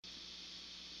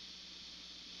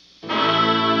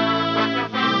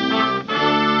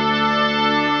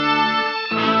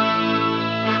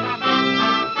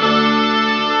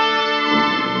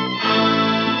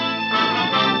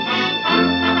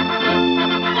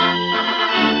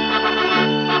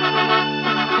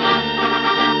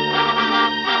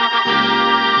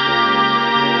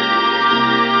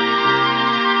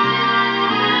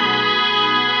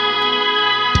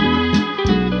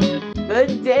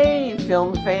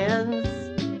film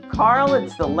fans. Carl,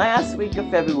 it's the last week of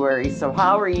February, so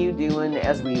how are you doing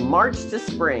as we march to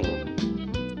spring?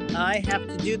 I have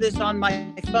to do this on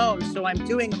my phone, so I'm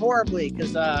doing horribly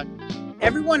because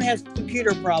everyone has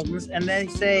computer problems and they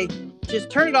say,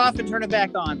 just turn it off and turn it back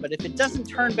on. But if it doesn't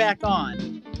turn back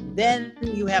on, then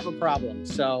you have a problem.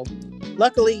 So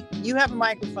luckily, you have a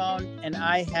microphone and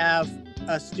I have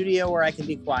a studio where I can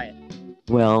be quiet.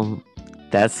 Well,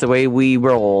 that's the way we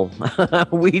roll.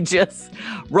 We just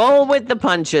roll with the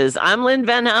punches. I'm Lynn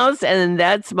Venhouse, and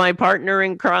that's my partner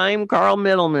in crime, Carl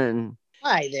Middleman.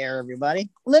 Hi there, everybody.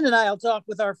 Lynn and I will talk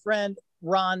with our friend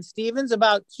Ron Stevens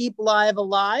about Keep Live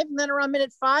Alive. And then around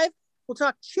minute 5, we'll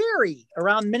talk Cherry.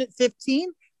 Around minute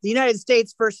 15, the United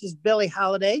States versus Billie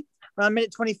Holiday. Around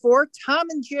minute 24, Tom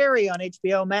and Jerry on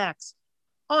HBO Max.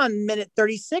 On minute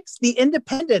 36, The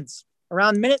Independents.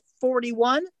 Around minute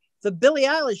 41, the Billie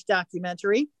Eilish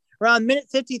documentary. Around minute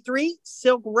 53,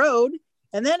 Silk Road.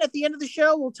 And then at the end of the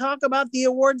show, we'll talk about the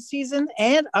award season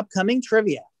and upcoming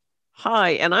trivia.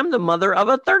 Hi, and I'm the mother of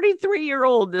a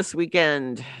 33-year-old this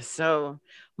weekend. So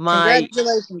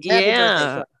Congratulations. Happy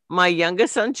birthday. My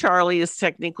youngest son, Charlie, is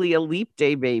technically a leap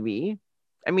day baby.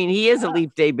 I mean, he is a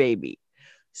leap day baby.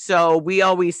 So we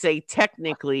always say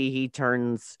technically he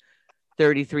turns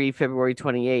 33 February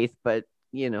 28th, but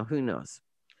you know, who knows?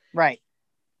 Right.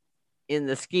 In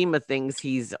the scheme of things,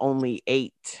 he's only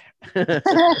 8.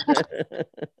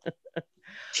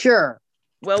 Sure.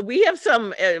 Well, we have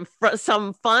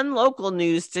some fun local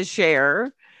news to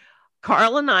share.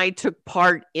 Carl and I took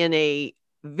part in a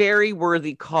very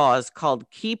worthy cause called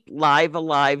Keep Live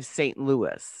Alive St.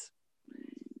 Louis.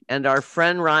 And our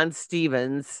friend Ron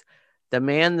Stevens, the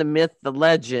man, the myth, the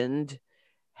legend,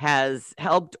 has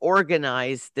helped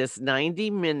organize this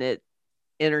 90-minute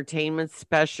entertainment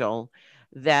special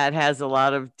that has a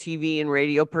lot of TV and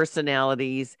radio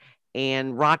personalities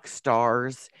and rock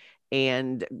stars,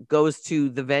 and goes to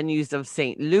the venues of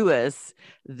St. Louis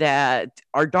that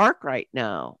are dark right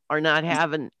now, are not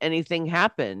having anything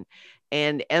happen.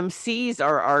 And MCs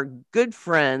are our good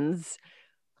friends,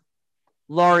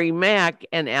 Laurie Mack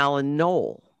and Alan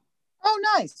Knoll. Oh,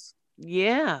 nice.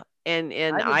 Yeah. And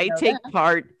I take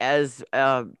part as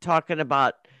talking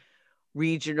about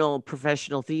regional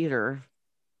professional theater.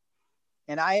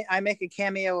 And I make a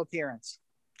cameo appearance.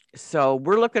 So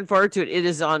we're looking forward to it. It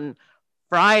is on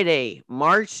Friday,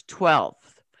 March 12th.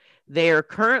 They are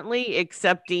currently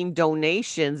accepting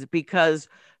donations because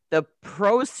the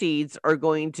proceeds are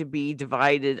going to be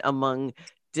divided among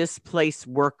displaced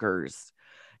workers.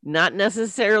 Not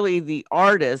necessarily the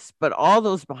artists, but all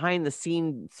those behind the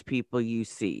scenes people you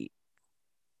see.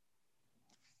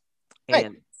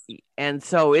 Right. And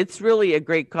so it's really a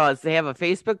great cause. They have a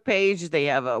Facebook page. They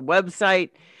have a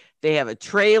website. They have a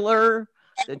trailer.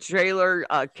 The trailer,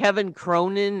 Kevin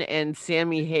Cronin and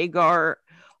Sammy Hagar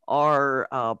are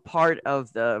part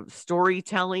of the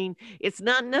storytelling. It's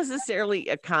not necessarily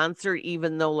a concert,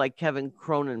 even though like Kevin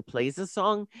Cronin plays a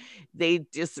song. They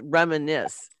just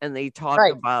reminisce and they talk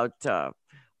about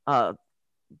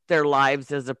their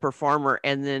lives as a performer.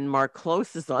 And then Mark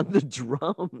Close is on the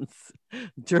drums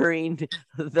during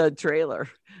the trailer.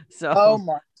 So,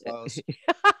 Mark Close.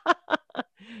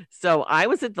 So I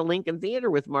was at the Lincoln Theater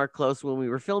with Mark Close when we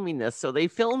were filming this. So they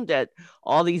filmed at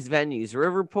all these venues,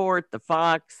 Riverport, the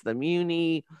Fox, the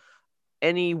Muni,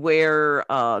 anywhere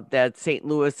that St.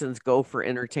 Louisans go for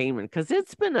entertainment. Because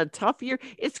it's been a tough year.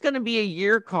 It's going to be a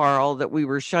year, Carl, that we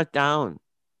were shut down.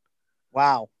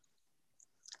 Wow.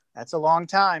 That's a long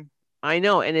time. I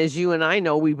know. And as you and I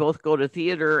know, we both go to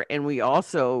theater and we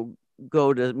also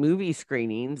go to movie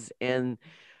screenings. And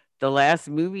the last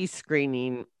movie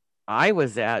screening I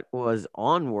was at was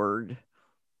Onward,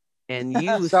 and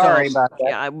you sorry about that.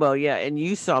 Yeah, well, yeah, and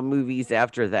you saw movies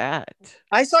after that.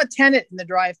 I saw Tenet in the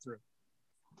drive-thru.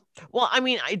 Well, I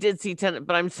mean, I did see Tenet,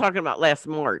 but I'm talking about last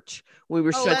March. We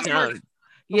were shut down. March.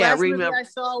 Yeah, remember? Movie I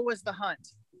saw was The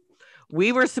Hunt.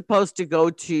 We were supposed to go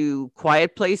to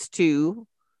Quiet Place 2.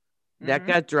 That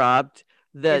got dropped.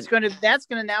 That's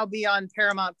gonna now be on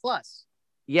Paramount Plus.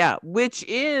 Yeah, which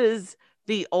is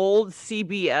the old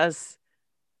CBS.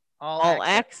 All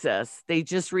access. They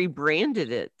just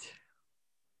rebranded it.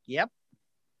 Yep.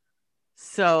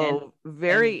 So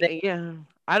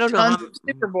I don't know. Tons of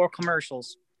Super Bowl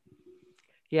commercials.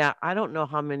 Yeah, I don't know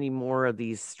how many more of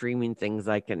these streaming things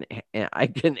I can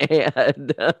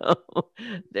add.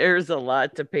 There's a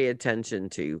lot to pay attention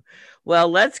to. Well,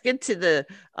 let's get to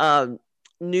the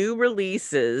new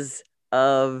releases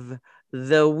of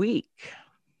the week.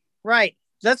 Right.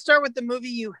 Let's start with the movie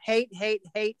you hate.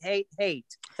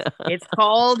 It's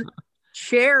called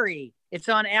Cherry. It's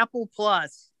on Apple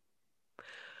Plus.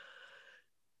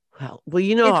 Well,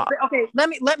 you know, Okay.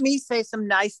 Let me say some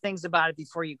nice things about it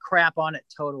before you crap on it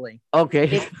totally.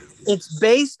 okay. It's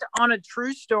based on a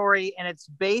true story, and it's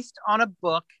based on a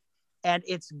book, and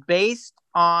it's based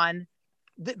on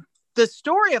the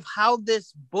story of how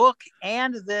this book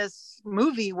and this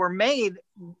movie were made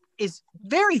is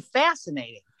very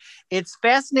fascinating. It's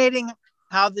fascinating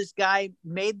how this guy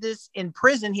made this in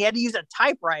prison. He had to use a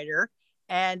typewriter,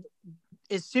 and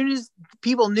as soon as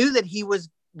people knew that he was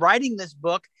writing this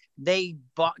book, they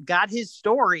got his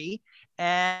story.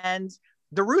 And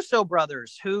the Russo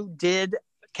brothers, who did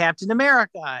Captain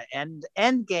America and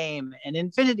Endgame and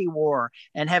Infinity War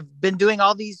and have been doing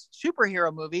all these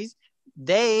superhero movies,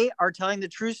 they are telling the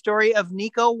true story of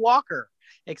Nico Walker,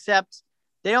 except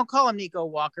they don't call him Nico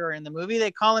Walker in the movie.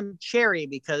 They call him Cherry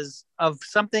because of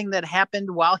something that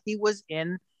happened while he was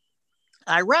in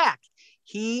Iraq.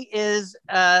 He is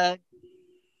a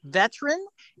veteran,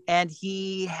 and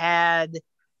he had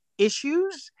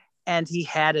issues, and he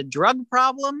had a drug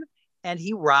problem, and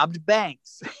he robbed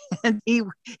banks and he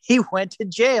went to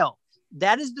jail.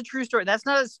 That is the true story. That's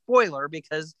not a spoiler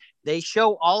because they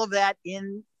show all of that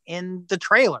in the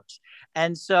trailers.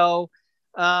 And so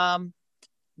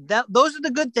those are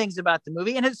the good things about the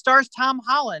movie. And it stars Tom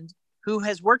Holland, who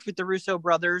has worked with the Russo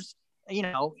brothers,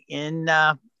 in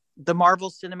the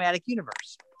Marvel Cinematic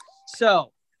Universe.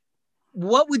 So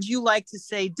what would you like to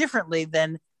say differently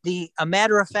than the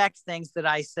matter-of-fact things that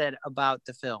I said about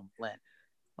the film, Lynn?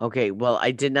 Okay, well,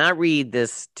 I did not read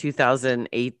this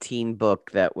 2018 book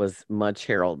that was much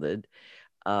heralded.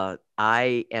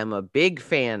 I am a big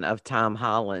fan of Tom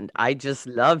Holland. I just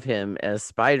love him as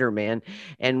Spider-Man.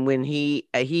 And when he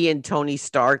and Tony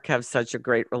Stark have such a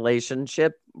great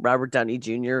relationship, Robert Downey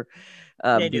Jr.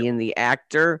 Being the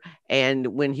actor, and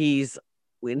when he's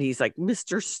like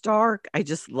Mr. Stark, I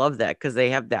just love that because they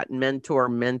have that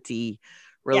mentor-mentee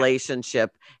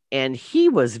relationship. And he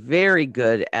was very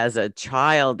good as a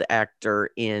child actor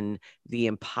in The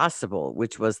Impossible,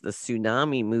 which was the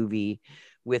tsunami movie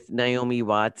with Naomi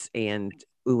Watts and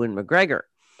Ewan McGregor.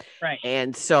 Right.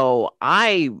 And so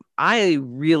I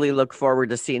really look forward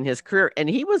to seeing his career. And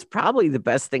he was probably the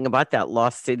best thing about that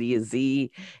Lost City of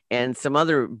Z and some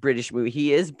other British movie.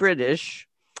 He is British.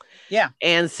 Yeah.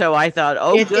 And so I thought,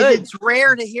 good. It's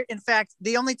rare to hear. In fact,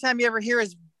 the only time you ever hear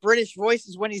his British voice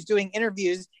is when he's doing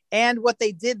interviews. And what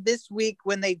they did this week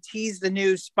when they teased the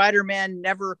new Spider-Man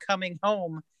Never Coming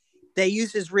Home, they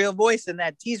used his real voice in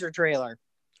that teaser trailer.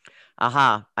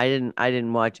 I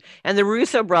didn't watch. And the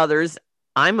Russo brothers,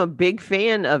 I'm a big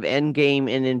fan of Endgame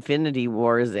and Infinity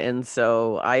Wars. And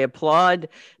so I applaud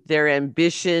their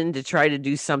ambition to try to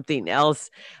do something else.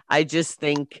 I just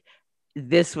think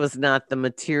this was not the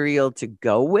material to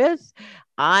go with.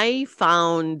 I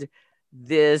found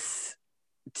this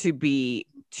to be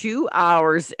 2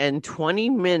 hours and 20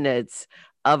 minutes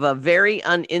of a very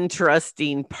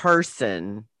uninteresting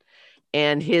person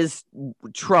and his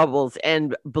troubles.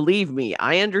 And believe me,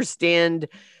 I understand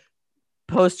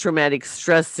post-traumatic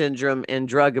stress syndrome and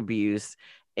drug abuse.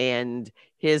 And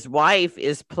his wife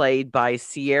is played by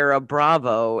Sierra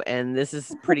Bravo, and this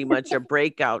is pretty much a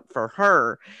breakout for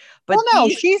her. But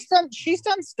she's done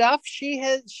stuff. She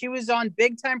was on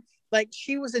Big Time, like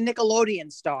she was a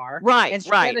Nickelodeon star, right? And she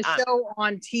had a show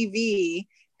on TV,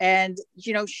 and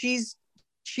she's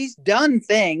done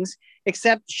things.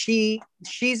 Except she's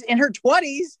in her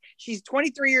 20s. She's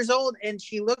 23 years old, and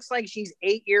she looks like she's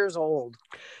 8 years old.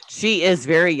 She is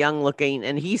very young looking,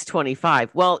 and he's 25.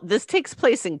 Well, this takes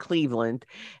place in Cleveland,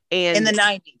 and in the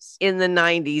 90s. In the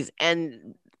 90s,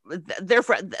 and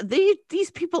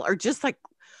these people are just like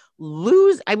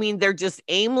I mean, they're just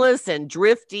aimless and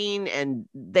drifting, and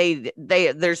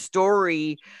their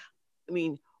story. I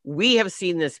mean, we have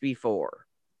seen this before.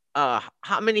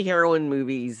 How many heroin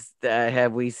movies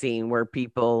have we seen where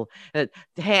people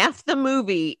half the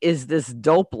movie is this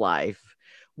dope life,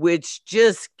 which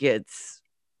just gets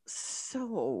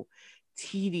so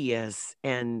tedious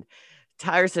and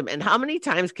tiresome. And how many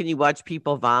times can you watch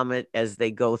people vomit as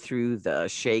they go through the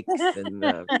shakes and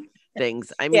the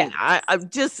things? I mean, I'm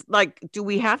just like, do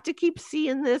we have to keep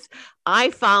seeing this? I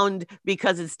found,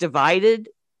 because it's divided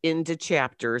into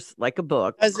chapters like a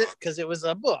book, because it was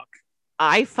a book,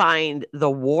 I find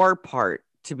the war part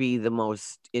to be the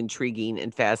most intriguing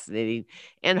and fascinating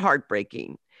and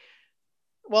heartbreaking.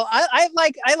 Well, I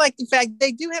like the fact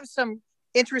they do have some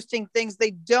interesting things.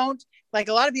 They don't, like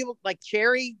a lot of people, like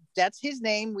Cherry, that's his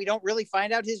name. We don't really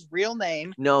find out his real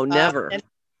name. No, never.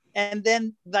 And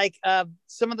then like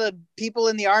some of the people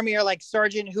in the army are like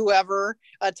Sergeant whoever.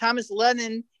 Thomas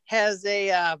Lennon has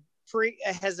a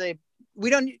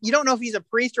you don't know if he's a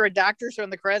priest or a doctor. So in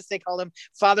the credits, they call him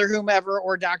Father whomever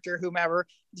or Doctor whomever.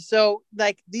 So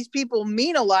like these people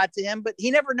mean a lot to him, but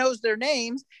he never knows their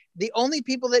names. The only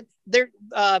people that they're,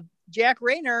 Jack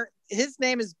Rayner, his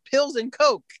name is Pills and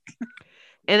Coke.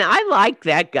 And I like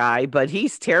that guy, but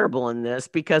he's terrible in this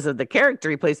because of the character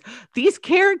he plays. These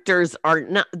characters are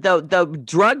not the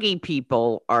druggy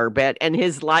people are bad, and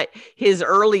his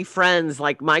early friends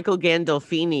like Michael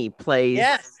Gandolfini plays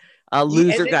Yes. a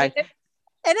loser guy.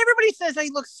 And everybody says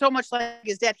he looks so much like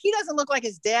his dad. He doesn't look like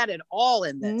his dad at all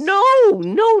in this. No,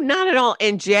 not at all.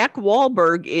 And Jack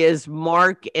Wahlberg is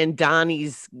Mark and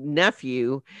Donnie's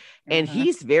nephew, and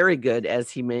he's very good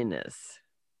as Jimenez.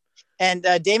 And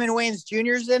Damon Wayans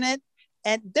Jr.'s in it.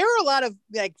 And there are a lot of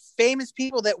like famous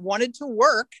people that wanted to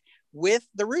work with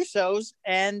the Russos.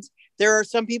 And there are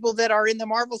some people that are in the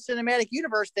Marvel Cinematic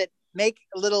Universe that make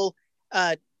little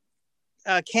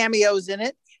cameos in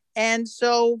it. And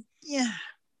so, yeah.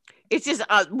 It's just,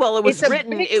 well, it was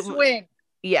written. Swing.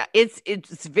 Yeah,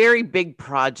 it's very big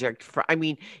project for, I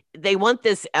mean, they want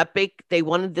this epic. They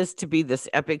wanted this to be this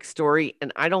epic story,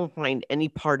 and I don't find any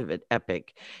part of it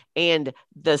epic. And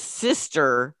their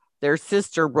sister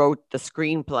wrote the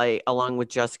screenplay along with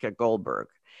Jessica Goldberg.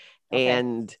 Okay.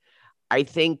 And I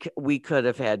think we could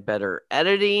have had better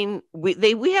editing.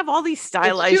 We have all these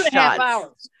stylized shots. 2.5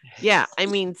 hours. Yeah, I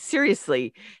mean,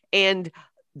 seriously. And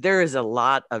there is a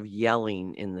lot of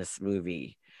yelling in this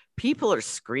movie. People are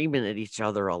screaming at each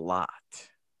other a lot.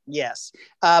 Yes.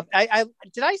 I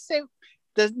did I say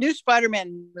the new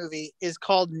Spider-Man movie is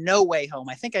called No Way Home?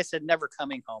 I think I said Never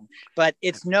Coming Home, but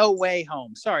it's No Way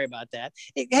Home. Sorry about that.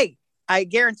 Hey, I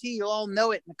guarantee you'll all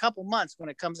know it in a couple months when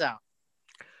it comes out.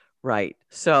 Right.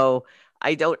 So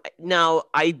I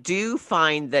do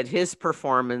find that his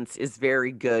performance is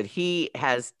very good. He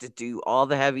has to do all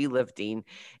the heavy lifting,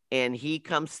 and he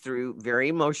comes through very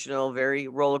emotional, very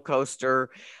roller coaster.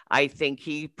 I think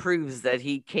he proves that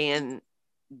he can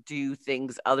do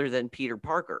things other than Peter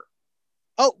Parker.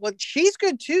 Oh, well, she's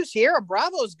good too. Sierra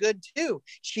Bravo's good too.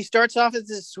 She starts off as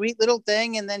this sweet little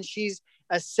thing, and then she's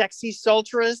a sexy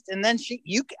sultrist, and then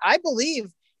I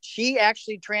believe she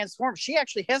actually transforms. She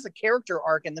actually has a character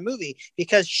arc in the movie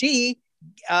because she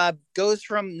goes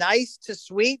from nice to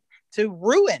sweet to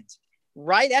ruined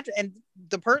right after. And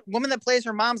the woman that plays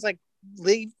her mom's like,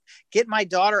 get my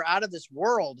daughter out of this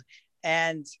world.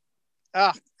 And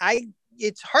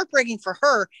it's heartbreaking for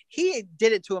her. He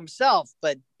did it to himself,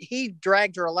 but he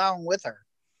dragged her along with her.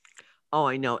 Oh,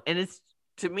 I know. And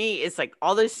to me, it's like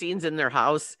all those scenes in their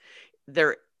house,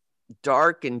 they're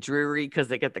dark and dreary because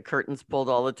they get the curtains pulled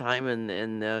all the time,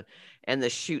 and the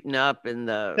shooting up and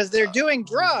because they're doing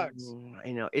drugs.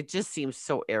 I know, it just seems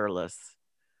so airless.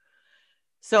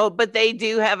 So, but they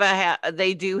do have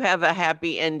a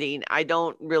happy ending. I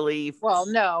don't really. Well,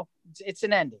 no, it's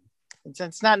an ending.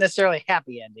 It's not necessarily a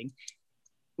happy ending.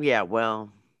 Yeah,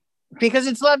 well, because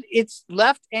it's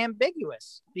left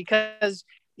ambiguous because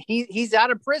he's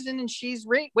out of prison and she's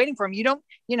waiting for him. You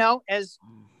don't,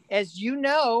 as you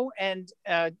know, and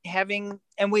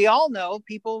and we all know,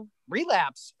 people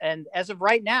relapse, and as of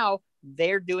right now,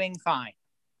 they're doing fine.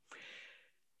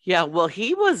 Yeah, well,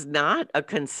 he was not a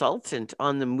consultant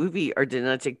on the movie or did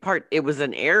not take part. It was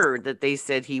an error that they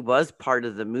said he was part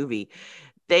of the movie.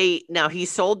 Now he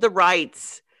sold the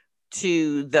rights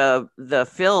to the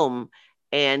film,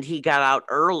 and he got out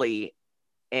early,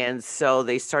 and so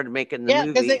they started making the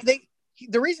movie. Yeah, because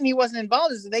the reason he wasn't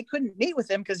involved is that they couldn't meet with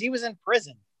him because he was in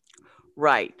prison.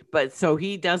 Right. But so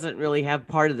he doesn't really have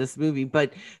part of this movie,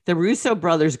 but the Russo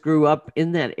brothers grew up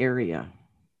in that area.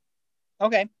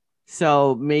 Okay.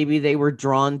 So maybe they were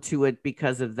drawn to it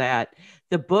because of that.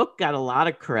 The book got a lot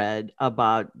of cred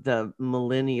about the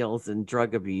millennials and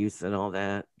drug abuse and all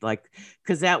that, like,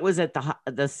 because that was at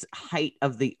the height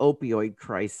of the opioid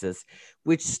crisis,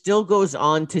 which still goes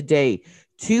on today.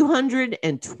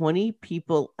 220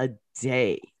 people a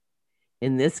day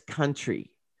in this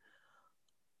country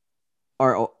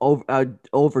are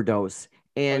overdose.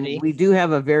 And we do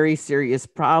have a very serious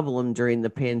problem during the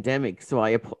pandemic. So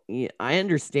I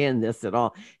understand this at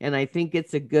all. And I think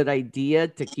it's a good idea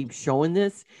to keep showing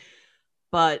this.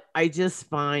 But I just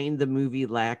find the movie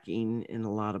lacking in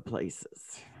a lot of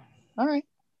places. All right.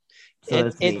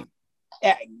 So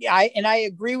I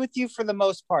agree with you for the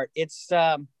most part. It's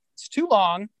too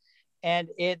long, and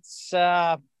it's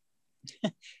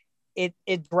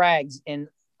it drags in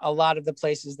a lot of the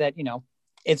places that,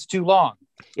 it's too long.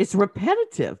 It's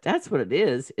repetitive. That's what it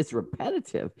is. It's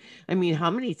repetitive. I mean, how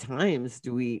many times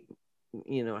do we,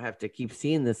 have to keep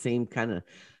seeing the same kind of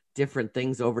different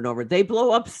things over and over. They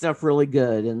blow up stuff really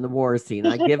good in the war scene.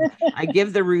 I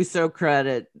give the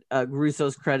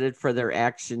Russo's credit for their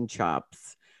action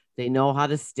chops. They know how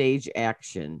to stage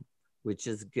action, which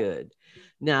is good.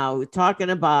 Now, talking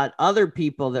about other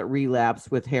people that relapse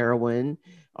with heroin,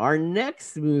 our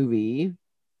next movie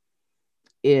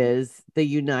is The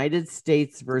United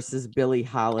States versus Billie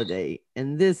Holiday.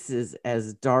 And this is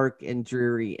as dark and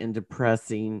dreary and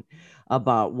depressing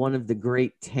about one of the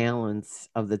great talents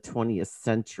of the 20th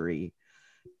century.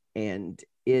 And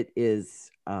it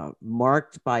is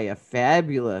marked by a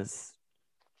fabulous,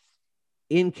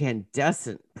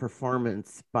 incandescent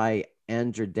performance by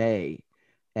Andra Day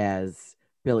as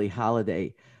Billie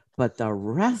Holiday. But the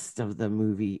rest of the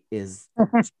movie is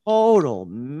total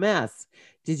mess.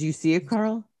 Did you see it,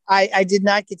 Carl? I did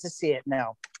not get to see it,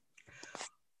 no.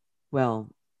 Well,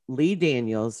 Lee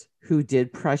Daniels, who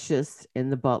did Precious in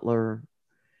The Butler,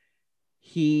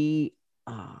 he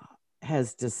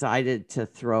has decided to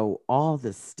throw all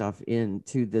this stuff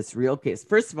into this real case.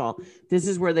 First of all, this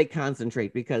is where they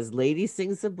concentrate, because Lady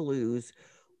Sings the Blues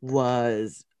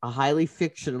was a highly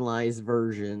fictionalized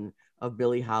version of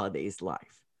Billie Holiday's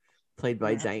life, played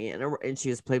by Diana, and she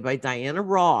was played by Diana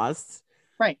Ross.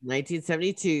 Right.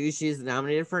 1972, she's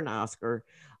nominated for an Oscar.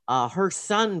 Her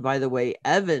son, by the way,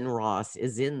 Evan Ross,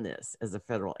 is in this as a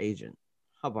federal agent.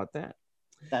 How about that?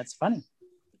 That's funny.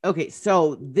 Okay,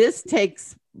 so this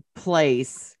takes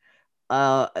place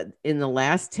in the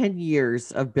last 10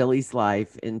 years of Billie's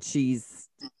life, and she's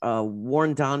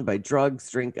worn down by drugs,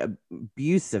 drink,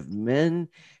 abusive men.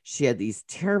 She had these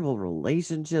terrible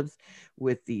relationships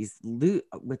with these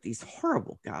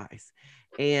horrible guys.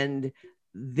 And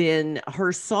then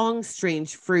her song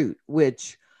Strange Fruit,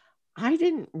 which I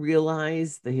didn't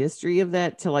realize the history of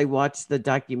that till I watched the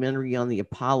documentary on the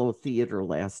Apollo Theater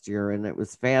last year, and it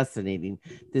was fascinating.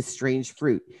 This Strange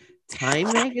Fruit.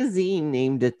 Time magazine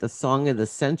named it the Song of the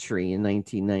Century in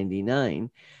 1999.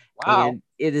 Wow. And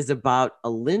it is about a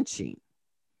lynching.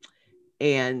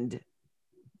 And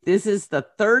this is the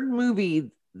third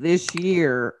movie this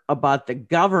year about the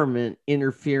government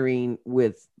interfering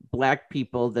with Black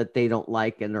people that they don't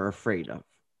like and are afraid of.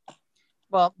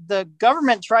 Well, the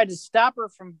government tried to stop her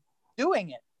from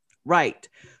doing it. Right.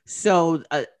 So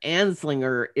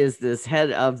Anslinger is this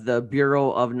head of the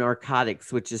Bureau of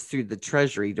Narcotics, which is through the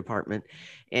Treasury Department.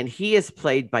 And he is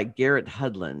played by Garrett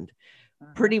Hudlin,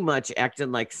 pretty much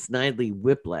acting like Snidely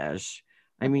Whiplash.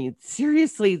 I mean,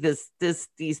 seriously,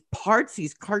 these parts,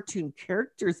 these cartoon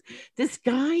characters, this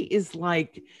guy is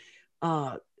like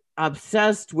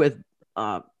obsessed with,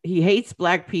 he hates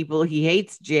Black people. He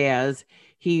hates jazz.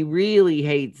 He really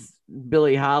hates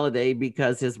Billie Holiday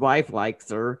because his wife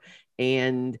likes her.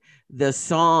 And the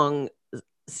song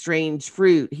Strange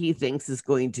Fruit, he thinks is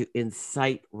going to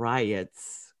incite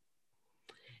riots.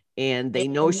 And they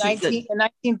know she's in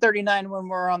 1939, when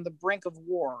we're on the brink of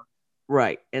war.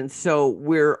 Right. And so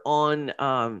we're on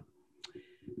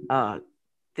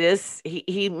this,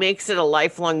 he makes it a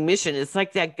lifelong mission. It's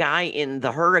like that guy in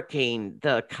The Hurricane,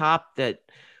 the cop that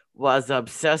was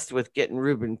obsessed with getting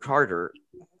Reuben Carter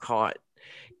caught.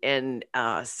 And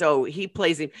so he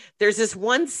plays him. There's this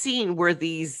one scene where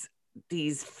these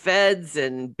feds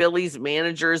and Billie's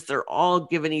managers, they're all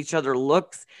giving each other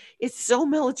looks. It's so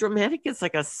melodramatic. It's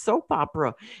like a soap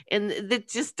opera. And that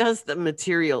just does the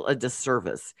material a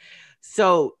disservice.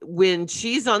 So when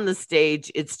she's on the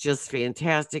stage, it's just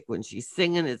fantastic. When she's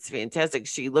singing, it's fantastic.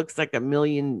 She looks like $1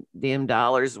 million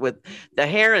with the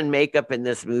hair and makeup in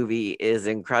this movie is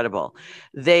incredible.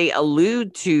 They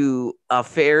allude to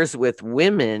affairs with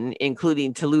women,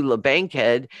 including Tallulah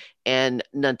Bankhead, and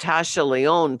Natasha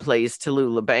Lyonne plays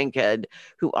Tallulah Bankhead,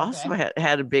 who also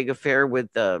had a big affair with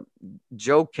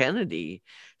Joe Kennedy.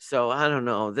 So I don't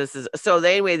know. They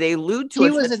allude to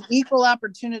it. He was an equal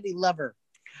opportunity lover.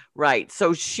 Right.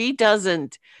 So she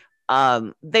doesn't,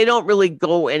 they don't really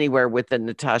go anywhere with the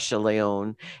Natasha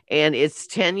Lyonne, and it's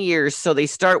 10 years. So they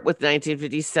start with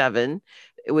 1957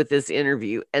 with this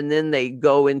interview, and then they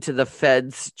go into the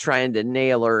feds trying to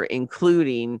nail her,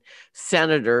 including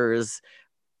Senators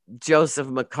Joseph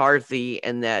McCarthy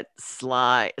and that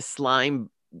slime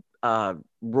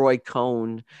Roy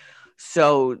Cohn.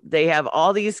 So they have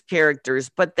all these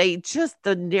characters, but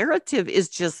the narrative is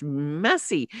just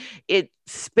messy. It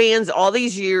spans all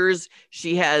these years.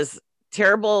 She has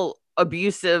terrible,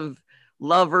 abusive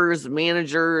lovers,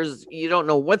 managers. You don't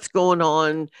know what's going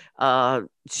on.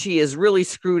 She is really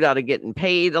screwed out of getting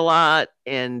paid a lot.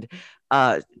 And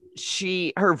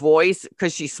her voice,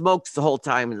 because she smokes the whole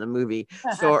time in the movie.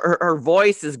 So her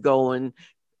voice is going.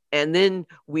 And then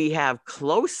we have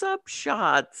close-up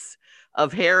shots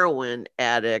of heroin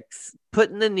addicts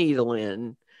putting the needle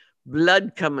in,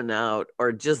 blood coming out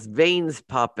or just veins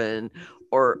popping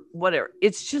or whatever.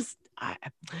 It's just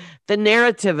the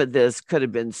narrative of this could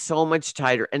have been so much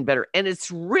tighter and better. And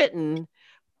it's written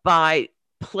by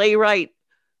playwright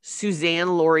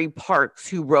Suzanne Laurie Parks,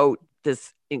 who wrote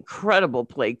this incredible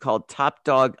play called Top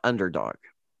Dog Underdog.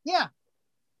 Yeah.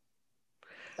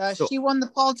 She won the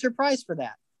Pulitzer Prize for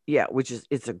that. Yeah,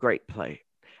 it's a great play.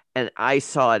 And I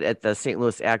saw it at the St.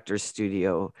 Louis Actors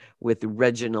Studio with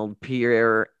Reginald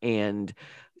Pierre and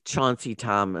Chauncey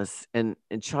Thomas. And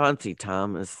Chauncey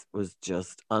Thomas was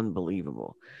just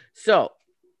unbelievable. So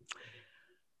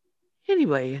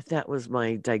anyway, that was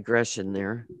my digression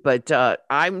there. But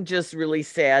I'm just really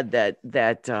sad that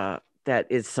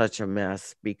is such a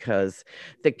mess, because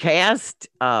the cast,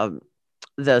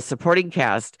 the supporting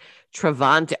cast,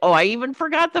 Trevante. Oh, I even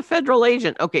forgot the federal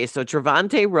agent. Okay, so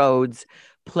Trevante Rhodes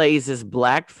plays this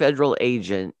black federal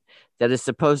agent that is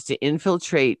supposed to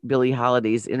infiltrate Billie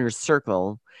Holiday's inner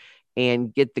circle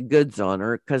and get the goods on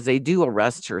her, because they do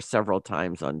arrest her several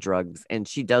times on drugs, and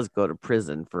she does go to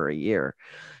prison for a year.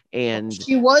 And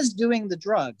she was doing the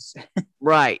drugs.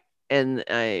 Right. And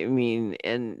I mean,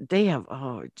 and they have,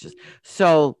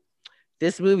 so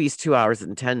this movie's 2 hours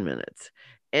and 10 minutes.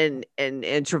 And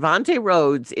Trevante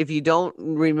Rhodes, if you don't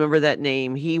remember that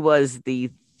name, he was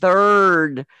the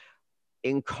third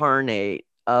incarnate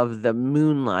of the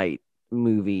Moonlight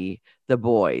movie, The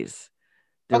Boys.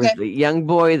 There was the young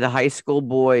boy, the high school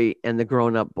boy, and the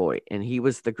grown-up boy. And he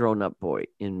was the grown-up boy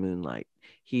in Moonlight.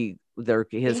 His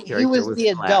character was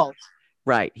the black. Adult.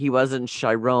 Right. He wasn't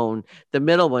Chiron. The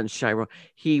middle one, Chiron.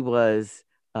 He was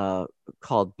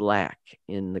called Black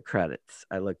in the credits.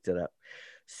 I looked it up.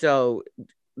 So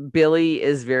Billie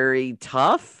is very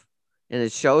tough, and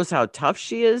it shows how tough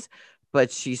she is,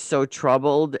 but she's so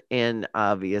troubled and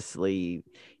obviously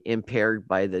impaired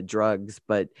by the drugs.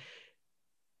 But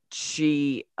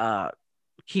she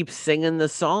keeps singing the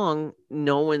song,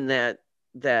 knowing that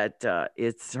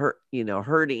it's her,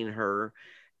 hurting her.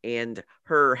 And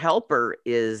her helper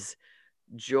is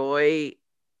Divine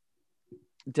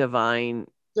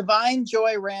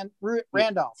Joy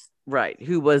Randolph. Right,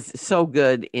 who was so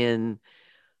good in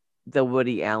the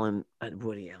Woody Allen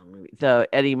movie, the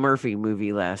Eddie Murphy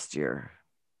movie last year.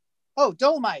 Oh,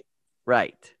 Dolomite.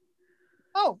 Right.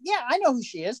 Oh, yeah, I know who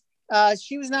she is.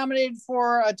 She was nominated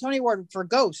for a Tony Award for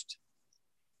Ghost.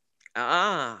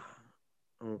 Ah,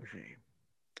 okay.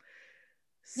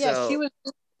 Yeah,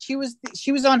 she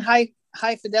was on High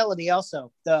Fidelity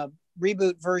also, the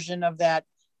reboot version of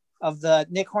the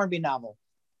Nick Hornby novel.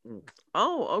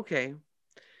 Oh, okay.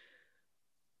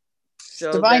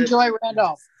 So Divine Joy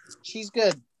Randolph, she's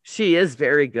good. She is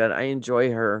very good. I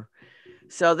enjoy her.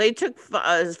 So they took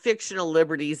fictional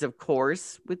liberties, of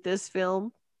course, with this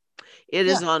film. It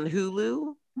is on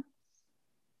Hulu.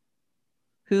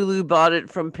 Hulu bought it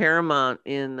from Paramount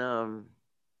in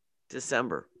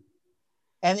December.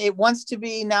 And it wants to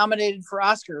be nominated for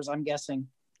Oscars, I'm guessing.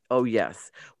 Oh,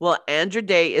 yes. Well, Andra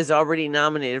Day is already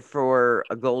nominated for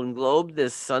a Golden Globe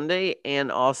this Sunday,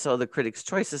 and also the Critics'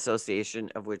 Choice Association,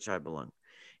 of which I belong.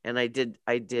 And I did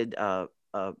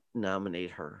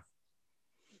nominate her.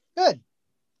 Good.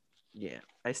 Yeah.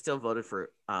 I still voted for,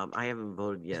 I haven't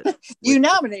voted yet. You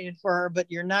nominated for her, but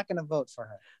you're not going to vote for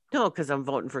her. No, because I'm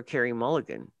voting for Carey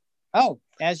Mulligan. Oh,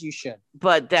 as you should.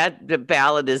 But the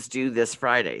ballot is due this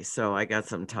Friday, so I got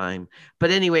some time.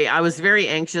 But anyway, I was very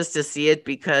anxious to see it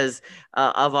because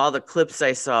of all the clips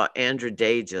I saw. Andra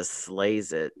Day just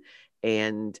slays it,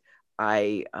 and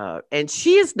and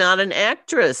she is not an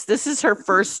actress. This is her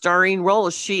first starring role.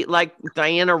 She, like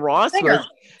Diana Ross was,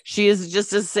 she is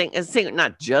just a singer,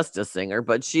 not just a singer,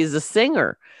 but she's a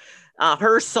singer.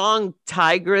 Her song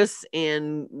Tigress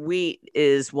and Wheat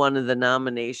is one of the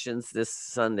nominations this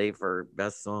Sunday for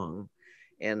best song.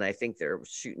 And I think they're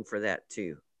shooting for that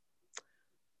too.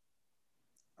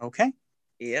 Okay.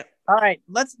 Yeah. All right.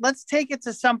 Let's take it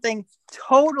to something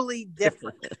totally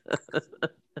different.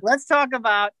 Let's talk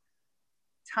about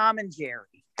Tom and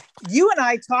Jerry. You and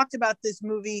I talked about this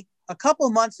movie a couple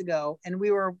months ago, and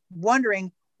we were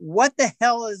wondering what the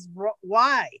hell is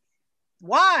why?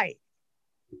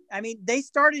 I mean, they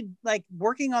started like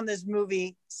working on this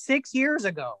movie 6 years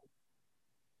ago.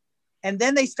 And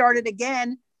then they started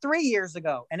again 3 years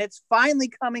ago, and it's finally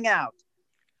coming out.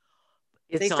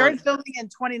 They started filming in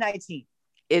 2019.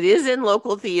 It is in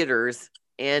local theaters,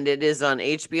 and it is on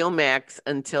HBO Max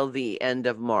until the end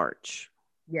of March.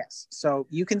 Yes. So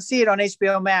you can see it on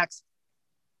HBO Max.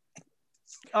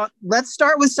 Let's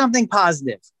start with something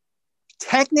positive.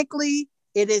 Technically,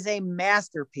 it is a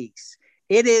masterpiece.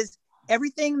 It is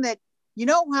everything that, you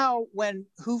know how when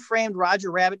Who Framed Roger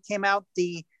Rabbit came out,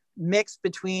 the mix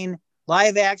between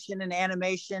live action and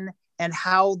animation and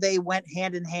how they went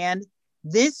hand in hand.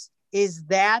 This is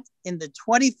that in the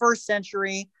 21st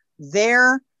century.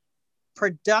 Their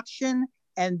production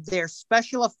and their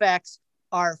special effects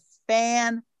are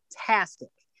fantastic.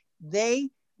 They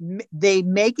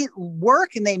make it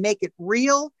work and they make it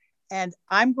real. And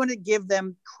I'm going to give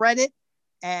them credit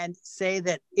and say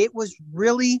that it was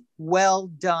really well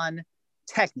done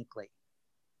technically.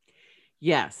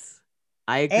 Yes,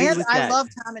 I agree and with I that. love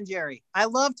Tom and Jerry.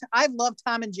 I've loved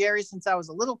Tom and Jerry since I was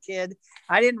a little kid.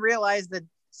 I didn't realize that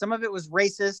some of it was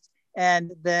racist,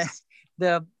 and the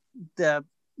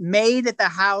maid at the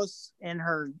house in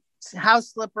her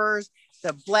house slippers,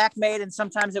 the black maid, and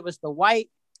sometimes it was the white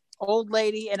old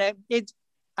lady, and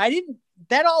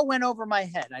that all went over my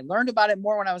head. I learned about it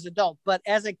more when I was adult, but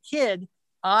as a kid,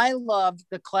 I loved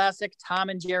the classic Tom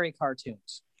and Jerry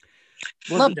cartoons.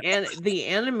 Well, the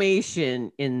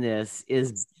animation in this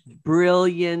is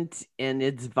brilliant, and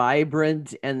it's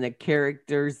vibrant, and the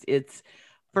characters, it's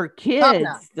for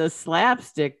kids, the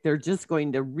slapstick, they're just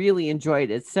going to really enjoy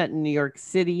it. It's set in New York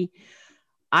City.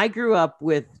 I grew up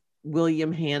with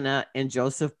William Hanna and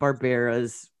Joseph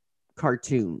Barbera's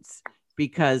cartoons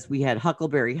because we had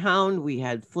Huckleberry Hound, we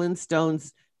had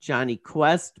Flintstones, Johnny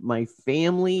Quest. My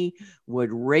family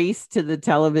would race to the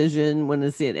television when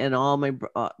it's it, and all my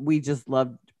we just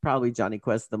loved probably Johnny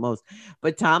Quest the most.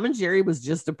 But Tom and Jerry was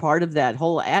just a part of that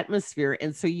whole atmosphere,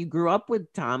 and so you grew up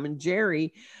with Tom and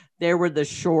Jerry. There were the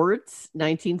shorts,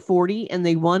 1940, and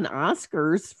they won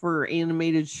Oscars for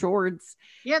animated shorts.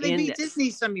 Yeah, they beat Disney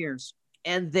some years.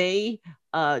 And they,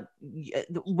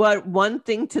 one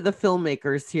thing to the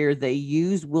filmmakers here, they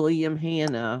used William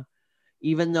Hanna,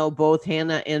 even though both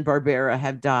Hanna and Barbera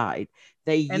have died.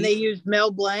 They used Mel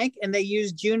Blanc, and they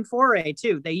used June Foray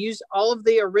too. They used all of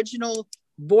the original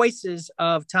voices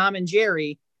of Tom and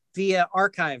Jerry via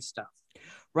archive stuff.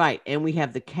 Right, and we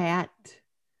have the cat,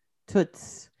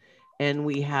 Toots, and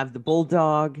we have the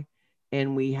bulldog,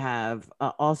 and we have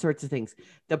all sorts of things.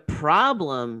 The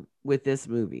problem with this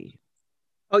movie.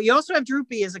 Oh, you also have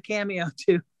Droopy as a cameo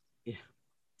too. Yeah,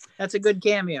 that's a good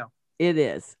cameo. It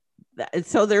is.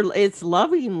 So it's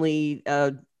lovingly,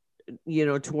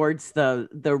 towards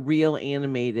the real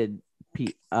animated.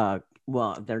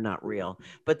 Well, they're not real,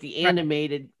 but the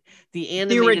animated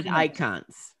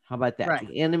icons. How about that? Right.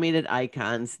 The animated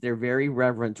icons. They're very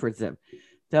reverent towards them.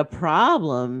 The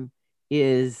problem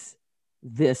is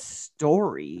this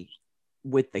story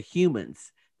with the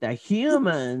humans. The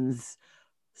humans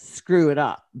screw it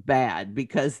up bad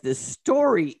because the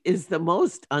story is the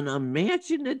most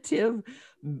unimaginative.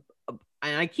 And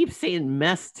I keep saying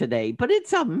mess today, but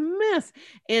it's a mess.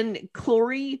 And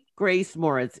Chloe Grace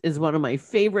Moretz is one of my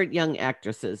favorite young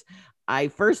actresses. I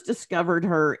first discovered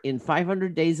her in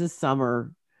 500 Days of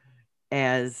Summer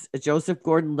as Joseph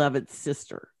Gordon-Levitt's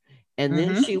sister. And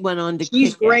then she went on to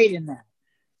She's great in that.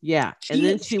 Yeah. And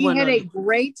then she had a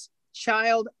great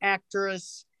child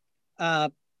actress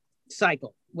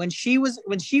cycle. When she was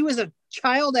a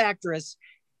child actress,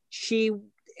 she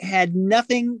had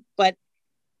nothing but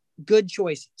good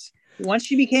choices. Once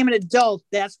she became an adult,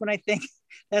 that's when I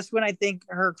think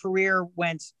her career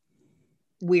went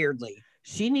weirdly.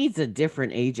 She needs a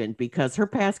different agent because her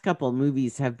past couple of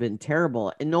movies have been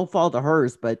terrible, and no fault of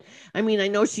hers. But I mean, I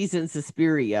know she's in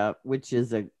Suspiria, which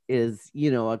is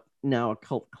now a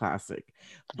cult classic.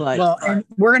 But and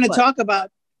we're going to talk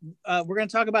about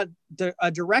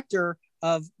a director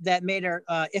of that made her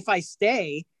If I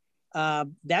Stay.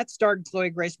 That starred Chloe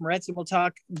Grace Moretz, and we'll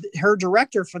talk her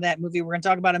director for that movie. We're going to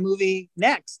talk about a movie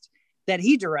next that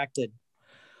he directed.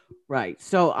 Right.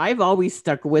 So I've always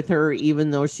stuck with her, even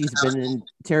though she's been in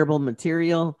terrible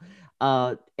material.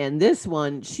 And this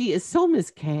one, she is so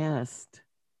miscast.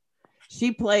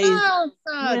 She plays. I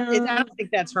don't think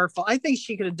that's her fault. I think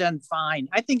she could have done fine.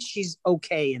 I think she's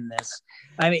okay in this.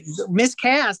 I mean,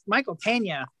 miscast Michael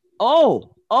Pena.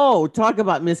 Oh, talk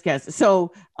about miscast.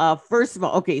 So, first of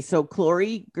all, okay, so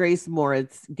Chloe Grace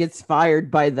Moretz gets fired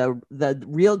by the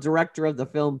real director of the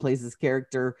film, plays this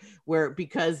character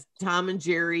because Tom and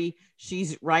Jerry,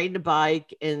 she's riding a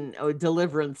bike and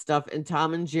delivering stuff, and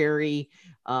Tom and Jerry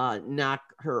knock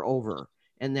her over,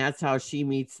 and that's how she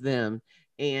meets them.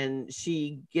 And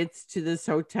she gets to this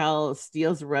hotel,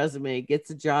 steals a resume, gets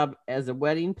a job as a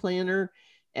wedding planner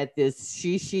at this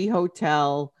Shishi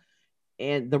hotel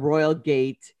and the Royal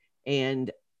Gate, and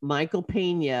Michael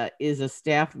Pena is a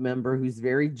staff member who's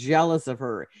very jealous of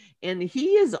her, and he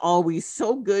is always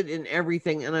so good in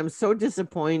everything, and I'm so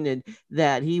disappointed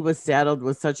that he was saddled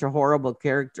with such a horrible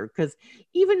character, because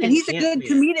he's a good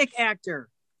comedic actor.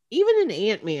 Even in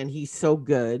Ant-Man, he's so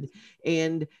good,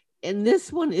 and And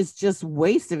this one is just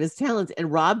waste of his talents.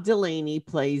 And Rob Delaney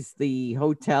plays the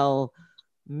hotel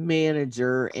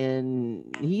manager,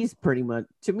 and he's pretty much,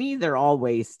 to me, they're all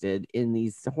wasted in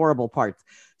these horrible parts.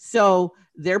 So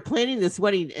they're planning this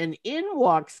wedding, and in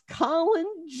walks Colin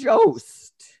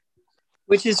Jost,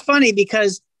 which is funny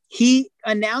because he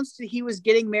announced that he was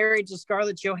getting married to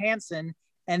Scarlett Johansson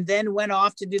and then went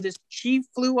off to do this. She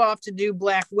flew off to do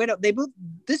Black Widow.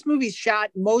 This movie's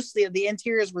shot, mostly the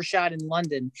interiors were shot in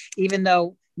London, even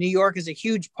though New York is a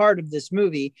huge part of this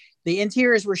movie. The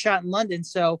interiors were shot in London.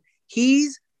 So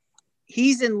he's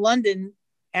in London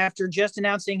after just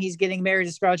announcing he's getting married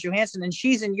to Scarlett Johansson, and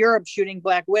she's in Europe shooting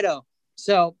Black Widow.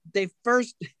 So they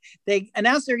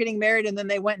announced they're getting married, and then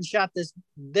they went and shot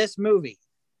this movie.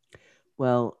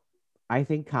 Well, I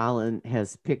think Colin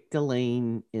has picked a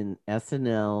lane in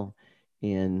SNL,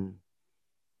 and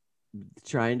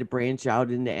trying to branch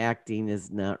out into acting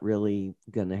is not really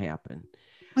going to happen.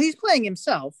 Well, he's playing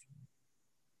himself.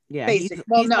 Yeah. He's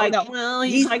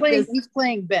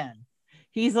playing Ben.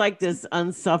 He's like this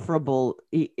insufferable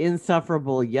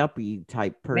yuppie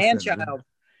type person. Man-child.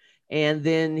 And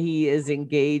then he is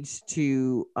engaged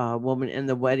to a woman, and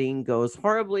the wedding goes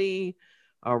horribly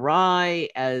awry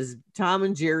as Tom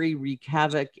and Jerry wreak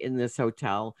havoc in this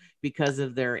hotel because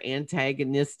of their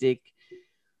antagonistic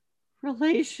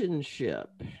relationship.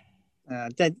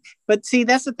 But see,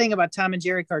 that's the thing about Tom and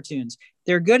Jerry cartoons.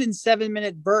 They're good in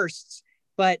 7-minute bursts,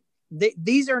 but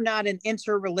these are not an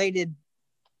interrelated.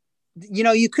 You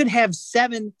know, you could have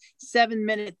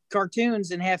 7-minute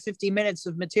cartoons and have 50 minutes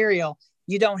of material.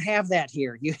 You don't have that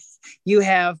here. You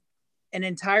have an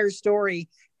entire story.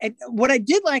 And what I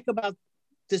did like about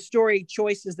the story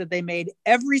choices that they made,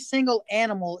 every single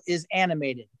animal is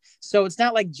animated. So it's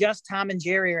not like just Tom and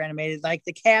Jerry are animated. Like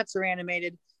the cats are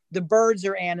animated, the birds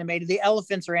are animated, the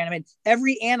elephants are animated.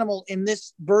 Every animal in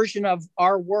this version of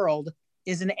our world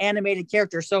is an animated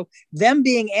character. So them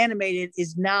being animated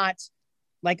is not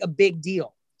like a big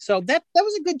deal. So that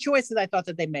was a good choice that I thought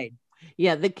that they made.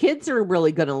 Yeah, the kids are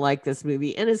really going to like this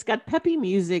movie, and it's got peppy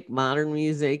music, modern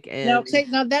music. And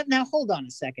now hold on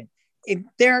a second.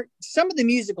 There some of the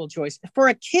musical choice for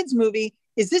a kids movie.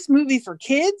 Is this movie for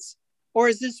kids or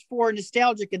is this for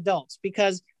nostalgic adults?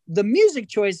 Because the music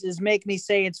choices make me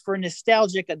say it's for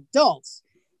nostalgic adults,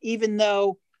 even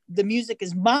though the music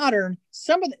is modern.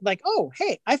 Some of the, like, oh,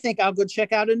 hey, I think I'll go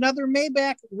check out another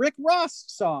Maybach Rick Ross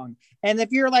song. And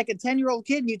if you're like a 10-year-old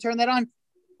kid and you turn that on,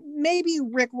 maybe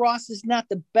Rick Ross is not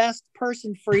the best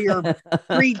person for your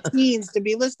pre-teens to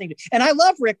be listening to. And I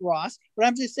love Rick Ross, but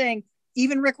I'm just saying,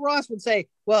 even Rick Ross would say,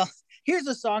 well, here's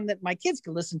a song that my kids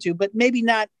can listen to, but maybe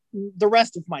not the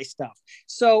rest of my stuff.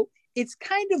 So it's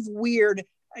kind of weird.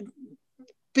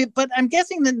 But I'm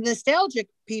guessing the nostalgic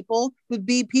people would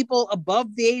be people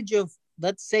above the age of,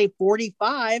 let's say,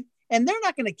 45, and they're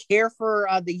not going to care for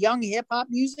the young hip hop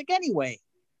music anyway.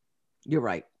 You're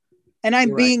right. And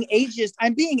I'm being ageist.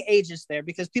 I'm being ageist there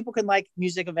because people can like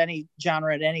music of any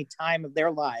genre at any time of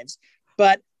their lives.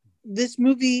 But this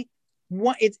movie,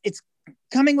 it's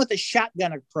coming with a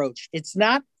shotgun approach. It's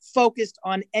not focused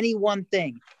on any one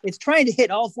thing. It's trying to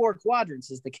hit all 4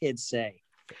 quadrants, as the kids say,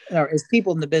 or as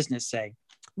people in the business say.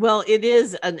 Well, it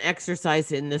is an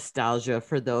exercise in nostalgia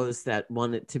for those that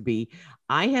want it to be.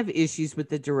 I have issues with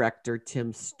the director,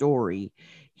 Tim Story.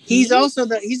 He's also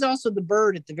the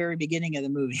bird at the very beginning of the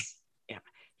movie. Yeah,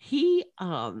 he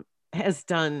has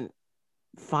done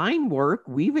fine work.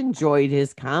 We've enjoyed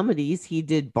his comedies. He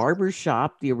did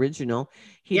Barbershop, the original.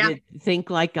 He did Think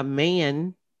Like a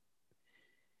Man.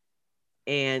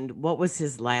 And what was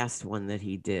his last one that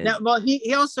he did? Now, well,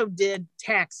 he also did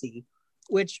Taxi,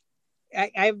 which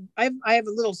I have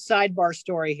a little sidebar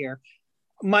story here.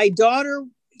 My daughter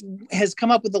has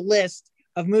come up with a list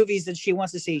of movies that she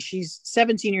wants to see. She's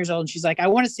 17 years old, and she's like, I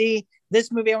want to see this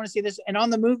movie. I want to see this. And on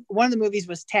the movie, one of the movies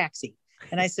was Taxi.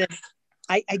 And I said,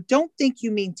 I don't think you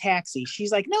mean Taxi.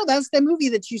 She's like, no, that's the movie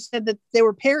that you said that they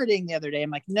were parodying the other day. I'm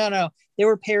like, no, they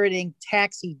were parodying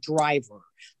Taxi Driver,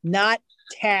 not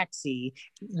Taxi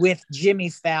with Jimmy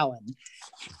Fallon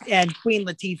and Queen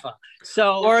Latifah.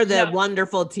 So, or the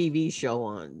wonderful TV show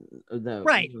on the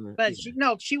right. But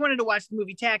she wanted to watch the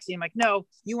movie Taxi. I'm like, no,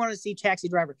 you want to see Taxi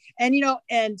Driver. And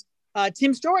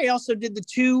Tim Story also did the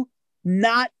 2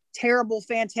 not terrible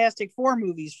Fantastic Four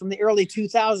movies from the early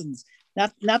 2000s.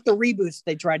 Not the reboots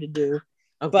they tried to do.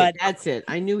 Okay, but that's it.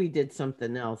 I knew he did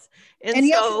something else. And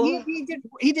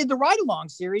he did the Ride Along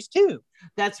series too.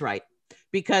 That's right.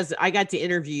 Because I got to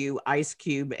interview Ice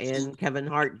Cube and Kevin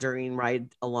Hart during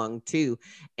Ride Along 2,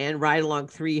 and Ride Along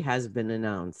 3 has been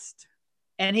announced.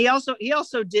 And he also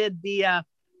did the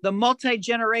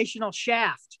multi-generational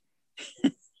Shaft.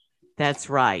 That's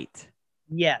right.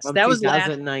 Yes, From that was last.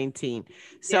 2019.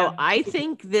 So Yeah. I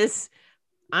think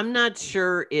I'm not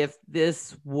sure if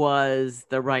this was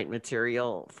the right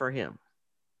material for him.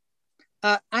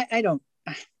 I don't.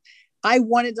 I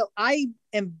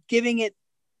am giving it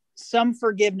some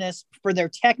forgiveness for their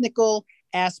technical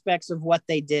aspects of what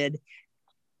they did.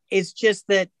 It's just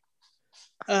that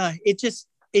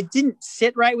it didn't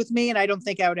sit right with me, and I don't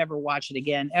think I would ever watch it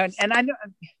again. And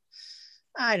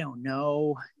I don't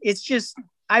know. It's just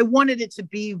I wanted it to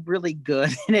be really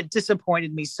good, and it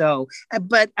disappointed me so.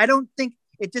 But I don't think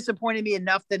it disappointed me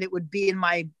enough that it would be in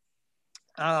my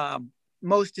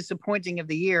most disappointing of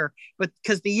the year. But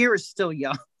because the year is still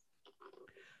young.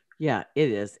 Yeah,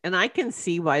 it is. And I can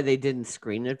see why they didn't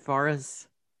screen it for us.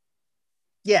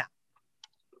 Yeah.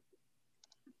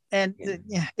 And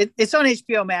it's on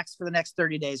HBO Max for the next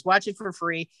 30 days. Watch it for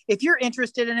free. If you're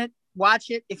interested in it, watch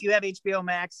it. If you have HBO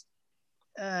Max,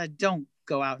 don't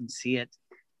go out and see it.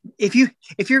 If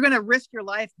you're going to risk your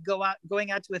life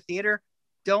going out to a theater,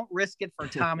 don't risk it for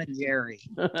Tom and Jerry.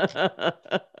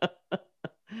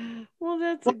 Well,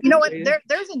 you know what?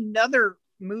 There's another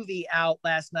movie out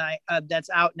last night that's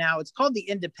out now. It's called The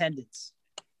Independents.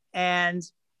 And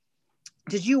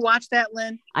did you watch that,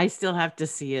 Lynn? I still have to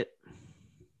see it.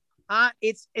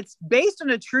 It's based on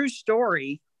a true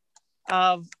story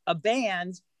of a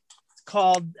band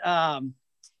called dang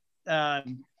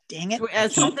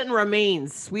it, something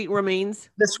remains. Sweet Remains.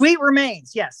 The Sweet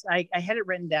Remains. Yes, I had it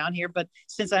written down here, but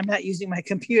since I'm not using my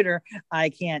computer, I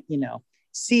can't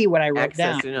see what I wrote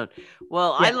down.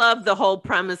 Well, yeah. I love the whole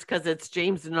premise because it's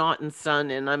James Naughton's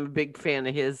son, and I'm a big fan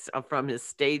of his from his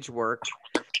stage work.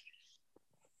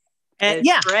 And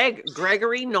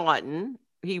Gregory Naughton.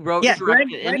 He wrote and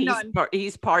directed, and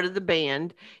he's part of the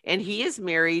band, and he is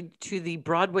married to the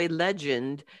Broadway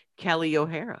legend Kelly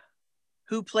O'Hara,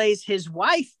 who plays his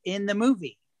wife in the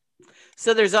movie.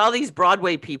 So there's all these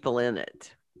Broadway people in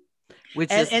it,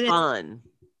 which is fun.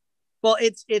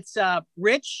 It's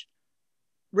Rich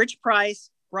Price,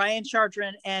 Brian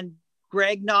Chartrand, and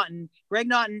Greg Naughton. Greg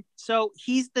Naughton, so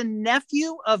he's the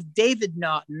nephew of David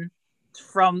Naughton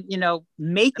from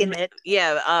Making It.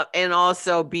 Yeah, and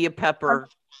also Be a Pepper.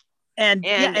 And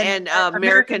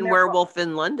American Werewolf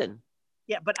in London.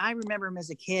 Yeah, but I remember him as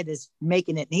a kid as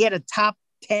Making It. He had a top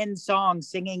 10 song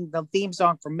singing the theme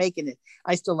song from Making It.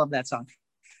 I still love that song.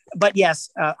 But yes,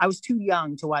 I was too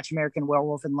young to watch American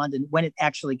Werewolf in London when it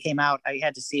actually came out. I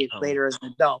had to see it later as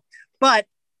an adult. But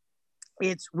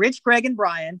it's Rich, Greg, and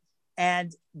Brian,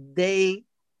 and they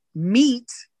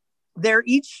meet. They're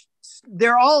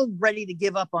all ready to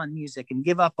give up on music and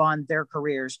give up on their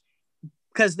careers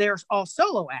because they're all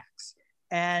solo acts,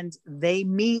 and they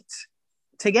meet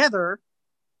together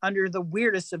under the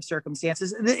weirdest of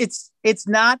circumstances. It's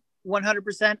not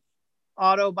 100%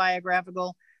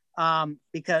 autobiographical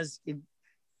because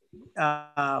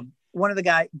one of the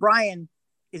guys, Brian,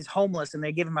 is homeless, and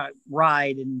they give him a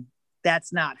ride, and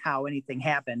that's not how anything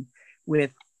happened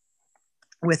with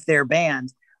their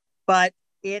band. But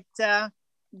it's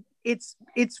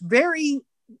very,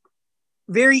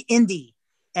 very indie.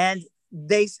 And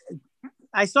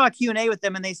I saw a Q&A with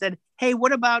them, and they said, hey,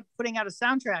 what about putting out a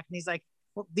soundtrack? And he's like,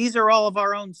 well, these are all of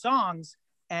our own songs,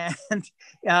 and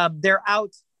they're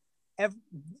out.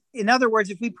 In other words,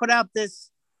 if we put out a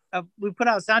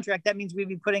soundtrack, that means we'd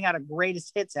be putting out a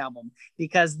greatest hits album,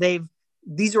 because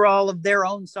these are all of their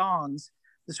own songs,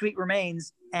 The Sweet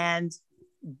Remains. And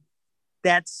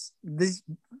it's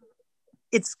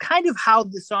kind of how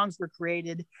the songs were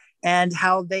created, and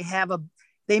how they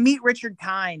meet Richard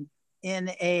Kind in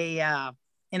a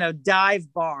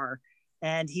dive bar,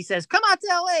 and he says, come out to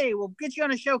LA, we'll get you on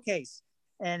a showcase.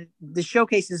 And the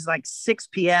showcase is like 6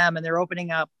 p.m. and they're opening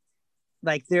up,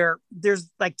 like there's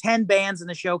like 10 bands in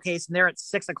the showcase, and they're at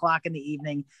 6 o'clock in the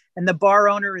evening, and the bar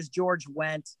owner is George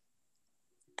Wendt.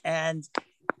 And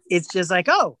it's just like,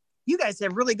 oh, you guys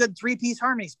have really good 3-piece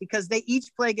harmonies, because they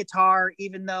each play guitar,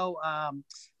 even though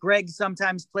Greg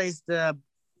sometimes plays the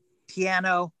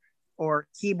piano or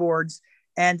keyboards.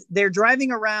 And they're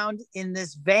driving around in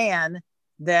this van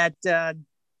that the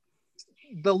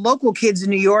local kids in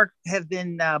New York have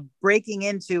been breaking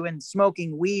into and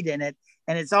smoking weed in it,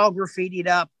 and it's all graffitied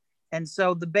up. And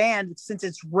so the band, since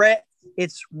it's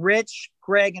Rich,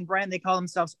 Greg, and Brian, they call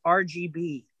themselves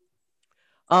RGB.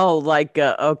 Oh, like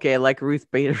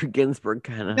Ruth Bader Ginsburg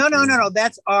kind of. No.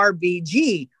 That's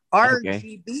RBG.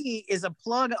 RGB is a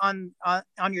plug on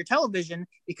your television,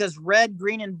 because red,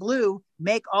 green, and blue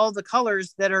make all the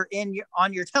colors that are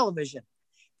on your television.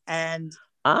 And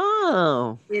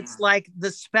it's like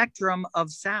the spectrum of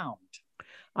sound.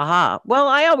 Aha. Well,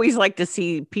 I always like to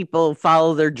see people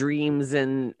follow their dreams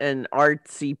and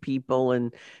artsy people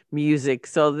and music.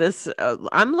 So this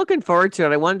I'm looking forward to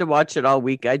it. I wanted to watch it all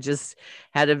week. I just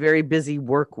had a very busy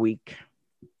work week.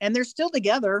 And they're still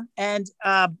together. And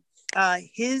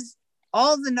his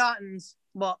all the Naughtons.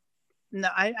 Well, no,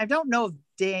 I don't know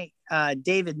if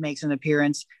David makes an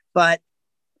appearance, but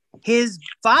his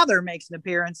father makes an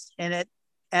appearance in it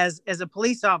as a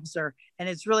police officer, and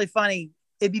it's really funny.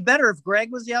 It'd be better if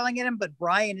Greg was yelling at him, but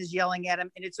Brian is yelling at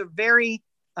him, and it's a very,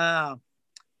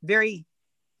 very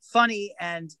funny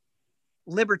and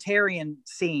libertarian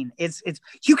scene. It's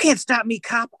you can't stop me,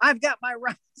 cop. I've got my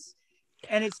rights,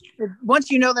 and it's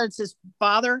once you know that it's his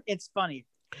father, it's funny.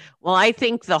 Well, I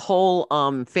think the whole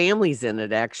family's in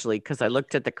it actually because I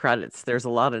looked at the credits. There's a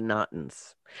lot of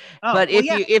Naughtons. Oh, But well,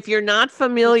 yeah, if you're not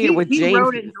familiar with he James,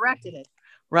 wrote it and directed it.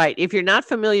 right? If you're not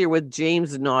familiar with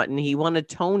James Naughton, he won a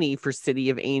Tony for City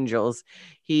of Angels.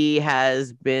 He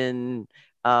has been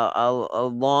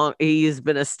he's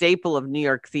been a staple of New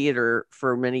York theater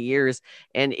for many years.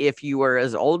 And if you are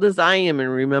as old as I am and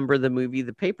remember the movie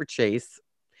The Paper Chase,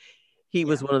 he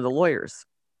was one of the lawyers.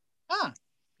 Ah,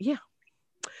 yeah.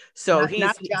 So he's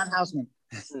not John Houseman.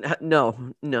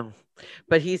 No,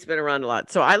 but he's been around a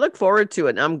lot. So I look forward to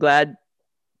it. And I'm glad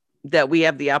that we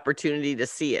have the opportunity to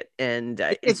see it. And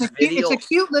it's a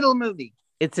cute little movie.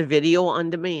 It's a video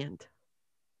on demand.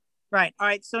 Right. All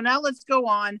right. So now let's go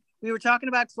on. We were talking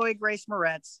about Chloe Grace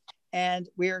Moretz, and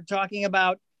we were talking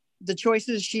about the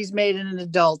choices she's made in an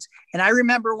adult. And I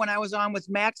remember when I was on with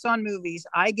Max on Movies,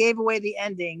 I gave away the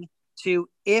ending to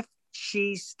If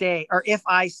She Stay or If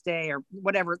I Stay or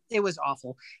whatever. It was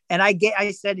awful. And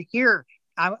I said, here,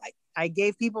 I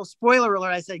gave people spoiler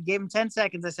alert. I said, gave them 10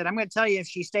 seconds. I said, I'm going to tell you if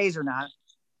she stays or not,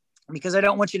 because I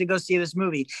don't want you to go see this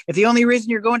movie. If the only reason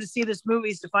you're going to see this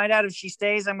movie is to find out if she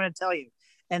stays, I'm going to tell you.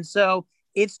 And so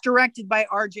it's directed by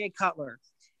RJ Cutler,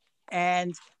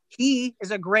 and he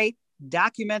is a great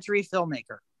documentary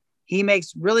filmmaker. He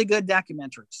makes really good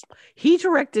documentaries. He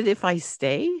directed If I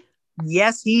Stay?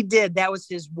 Yes, he did. That was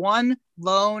his one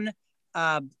lone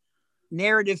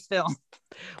narrative film.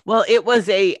 Well, it was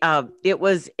a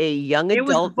young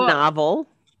adult novel.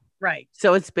 Right.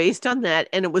 So it's based on that.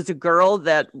 And it was a girl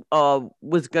that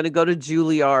was going to go to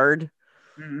Juilliard.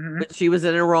 Mm-hmm. But she was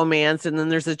in a romance, and then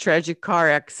there's a tragic car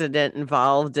accident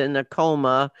involved in a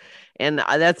coma. And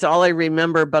that's all I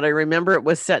remember. But I remember it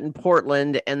was set in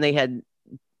Portland, and they had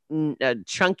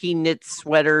chunky knit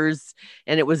sweaters,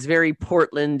 and it was very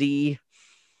Portlandy.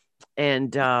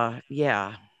 And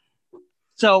yeah.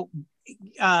 So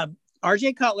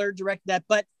RJ Cutler directed that,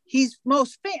 but he's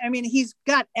he's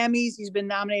got Emmys. He's been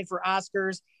nominated for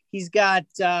Oscars. He's got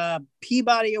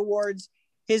Peabody Awards.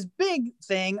 His big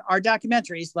thing are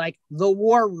documentaries like The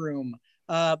War Room,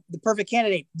 The Perfect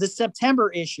Candidate, The September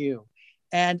Issue,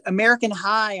 and American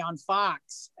High on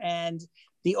Fox, and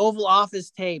The Oval Office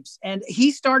Tapes. And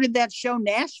he started that show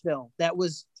Nashville that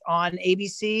was on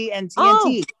ABC and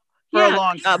TNT for a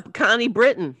long time. Connie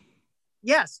Britton.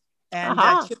 Yes. And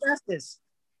Chip Estes.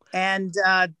 And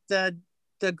the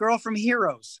girl from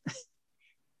Heroes.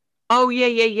 Oh, yeah.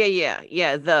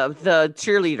 The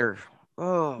cheerleader.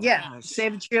 Oh, yeah, gosh.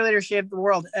 Save the Cheerleader, Save the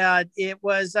World. It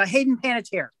was Hayden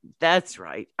Panettiere. That's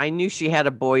right. I knew she had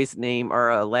a boy's name or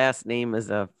a last name as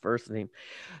a first name.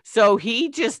 So he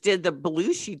just did the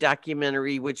Belushi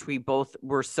documentary, which we both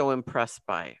were so impressed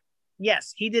by.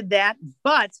 Yes, he did that.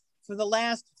 But for the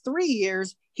last 3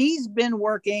 years, he's been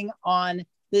working on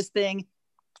this thing.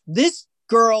 This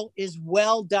girl is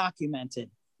well documented.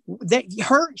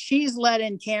 She's let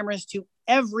in cameras to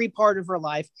every part of her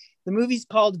life. The movie's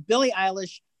called Billie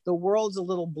Eilish, The World's a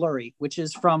Little Blurry, which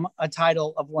is from a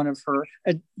title of one of her,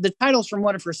 the title's from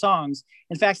one of her songs.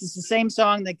 In fact, it's the same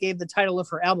song that gave the title of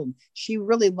her album. She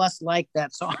really must like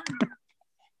that song.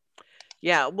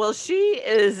 Yeah, well, she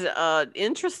is an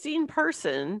interesting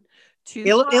person to...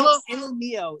 Il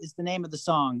Mio is the name of the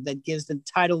song that gives the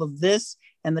title of this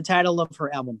and the title of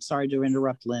her album. Sorry to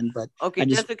interrupt, Lynn, but... Okay,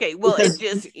 that's okay. Well, it's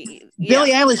just... Yeah.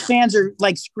 Billie Eilish fans are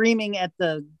like screaming at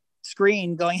the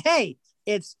screen going, hey,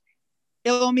 it's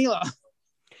Il Mio.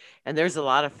 And there's a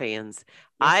lot of fans.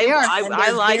 Yes, I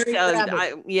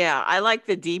like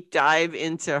the deep dive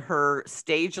into her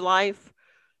stage life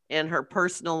and her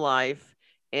personal life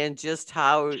and just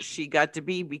how she got to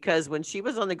be, because when she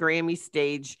was on the Grammy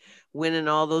stage winning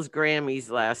all those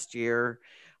Grammys last year,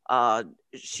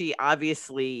 she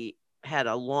obviously had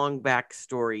a long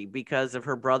backstory because of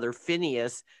her brother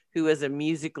Phineas, who is a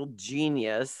musical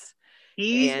genius.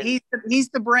 He's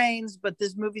the brains, but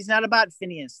this movie's not about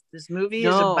Phineas. This movie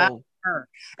is about her.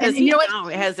 And you know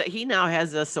what? He now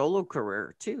has a solo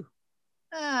career too.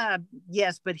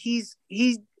 Yes, but he's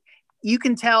you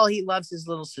can tell he loves his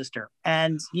little sister,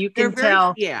 and you They're can very,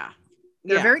 tell yeah,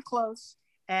 they're yeah. very close,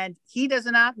 and he does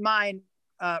not mind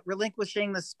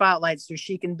relinquishing the spotlight so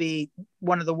she can be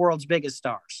one of the world's biggest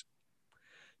stars.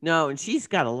 No, and she's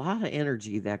got a lot of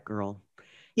energy, that girl.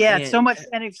 Yeah, it's And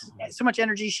so much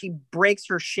energy. She breaks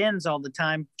her shins all the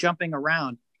time jumping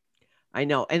around. I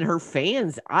know. And her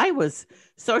fans, I was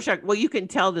so shocked. Well, you can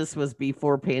tell this was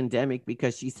before pandemic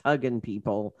because she's hugging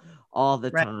people all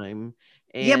the Right. time.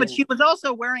 Yeah, but And she was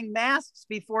also wearing masks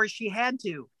before she had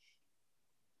to.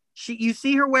 You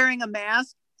see her wearing a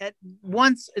mask at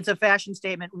once. It's a fashion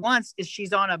statement. Once is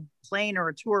she's on a plane or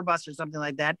a tour bus or something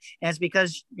like that, and it's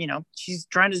because she's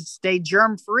trying to stay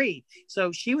germ free.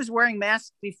 So she was wearing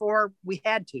masks before we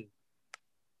had to.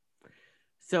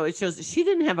 so it shows she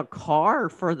didn't have a car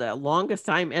for the longest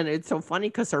time. And it's so funny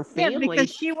because her Yeah,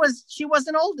 because family, she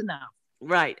wasn't old enough.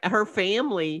 right, her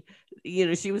family,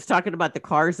 she was talking about the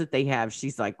cars that they have.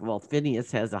 She's like, well,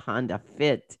 Phineas has a Honda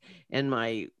Fit and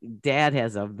my dad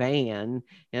has a van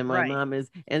and my Right. mom is,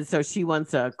 and so she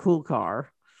wants a cool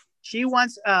car. She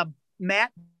wants a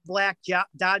matte black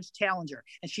Dodge Challenger,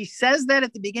 and she says that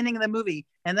at the beginning of the movie,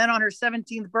 and then on her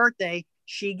 17th birthday,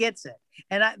 she gets it.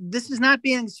 And this is not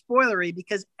being spoilery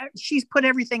because she's put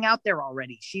everything out there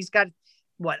already. She's got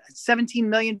 17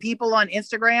 million people on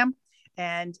Instagram,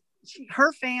 and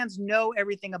her fans know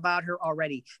everything about her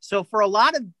already. So for a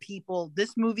lot of people,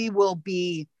 this movie will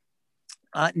be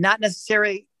not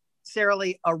necessarily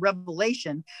a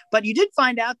revelation, but you did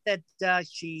find out that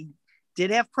she did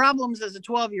have problems as a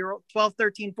 12,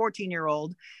 13,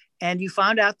 14-year-old. And you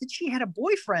found out that she had a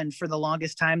boyfriend for the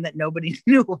longest time that nobody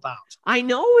knew about. I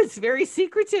know, it's very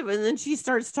secretive. And then she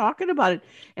starts talking about it.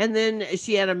 And then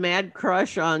she had a mad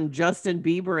crush on Justin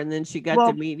Bieber. And then she got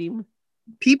to meet him.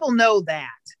 People know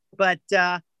that, but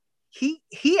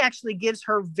he actually gives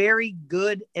her very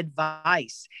good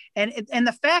advice. And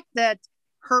the fact that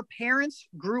her parents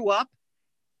grew up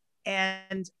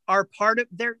and are part of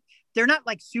they're not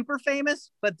like super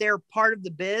famous, but they're part of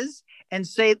the biz and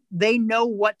say they know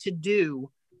what to do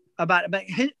about it. But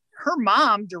her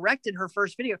mom directed her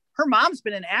first video. Her mom's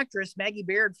been an actress, Maggie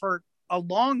Baird, for a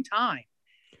long time.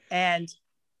 And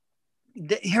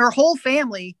her whole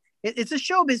family, it's a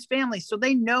showbiz family. So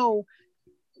they know,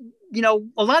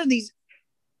 a lot of these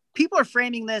people are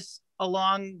framing this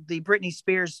along the Britney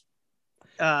Spears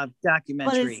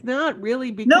documentary. But it's not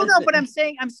really because but I'm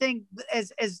saying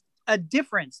as a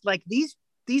difference. Like these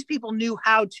people knew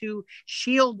how to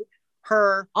shield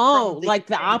her. Like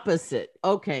the opposite.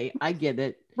 Okay, I get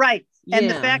it. Right. Yeah. And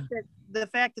the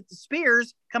fact that the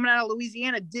Spears coming out of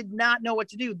Louisiana did not know what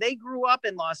to do. They grew up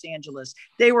in Los Angeles.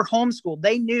 They were homeschooled.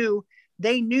 They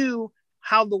knew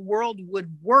how the world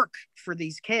would work for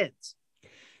these kids.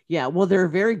 Yeah, well, they're a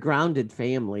very grounded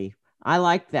family. I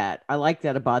like that. I like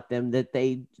that about them, that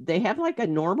they have like a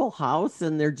normal house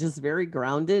and they're just very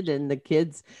grounded, and the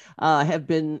kids have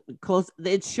been close.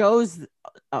 It shows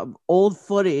old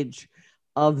footage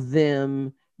of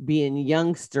them being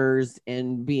youngsters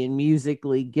and being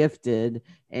musically gifted,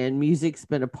 and music's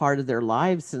been a part of their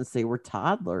lives since they were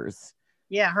toddlers.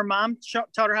 Yeah, her mom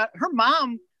taught her how. Her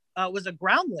mom was a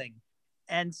groundling,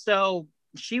 and so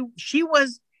she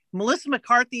was Melissa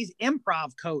McCarthy's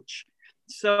improv coach.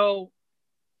 So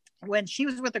when she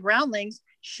was with the Groundlings,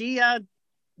 she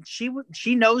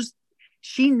knows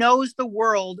the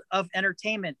world of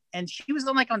entertainment, and she was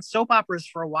on soap operas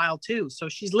for a while too. So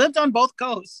she's lived on both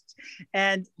coasts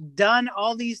and done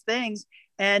all these things,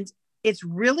 and it's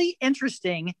really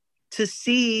interesting to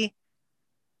see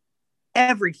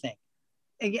everything.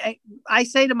 I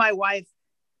say to my wife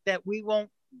that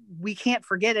we can't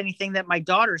forget anything that my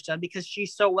daughter's done because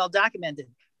she's so well documented.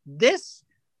 This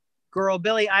girl,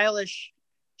 Billie Eilish,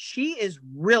 she is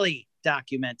really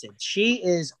documented. She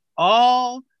is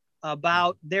all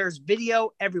about, there's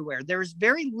video everywhere. There's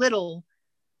very little,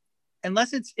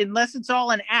 unless it's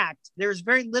all an act, there's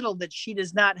very little that she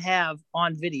does not have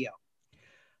on video.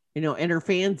 And her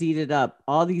fans eat it up.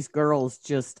 All these girls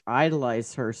just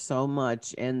idolize her so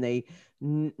much, and they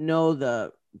know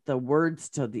the words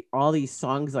to all these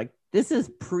songs. Like, this is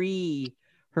pre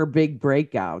her big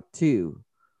breakout too.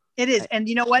 It is. And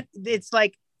you know what? It's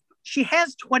like she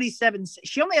has 27.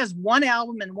 She only has one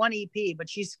album and one EP, but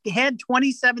she's had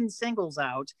 27 singles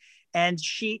out. And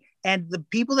the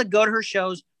people that go to her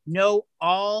shows know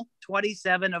all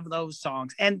 27 of those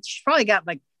songs. And she's probably got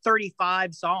like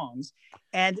 35 songs.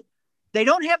 And they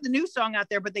don't have the new song out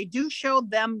there, but they do show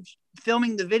them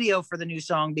filming the video for the new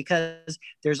song, because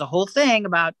there's a whole thing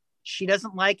about she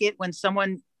doesn't like it when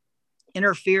someone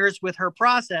interferes with her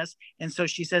process. And so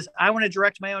she says, I want to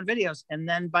direct my own videos. And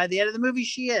then by the end of the movie,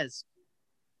 she is.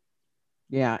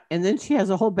 Yeah. And then she has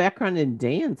a whole background in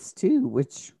dance too,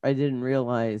 which I didn't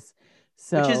realize.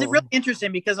 So, which is really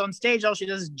interesting because on stage, all she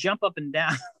does is jump up and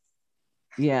down.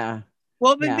 Yeah.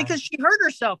 Well, yeah. because she hurt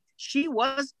herself. She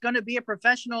was going to be a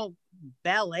professional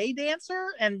ballet dancer,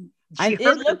 and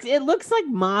it looks like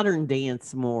modern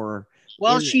dance more.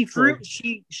 Well, she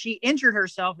injured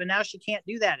herself, and now she can't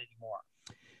do that anymore.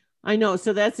 I know,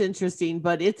 so that's interesting,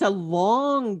 but it's a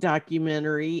long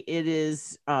documentary. It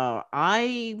is.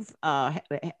 I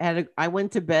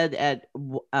went to bed at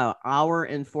hour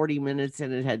and 40 minutes,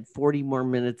 and it had 40 more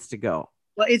minutes to go.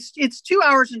 Well, it's 2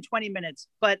 hours and 20 minutes,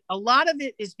 but a lot of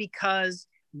it is because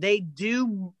they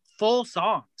do full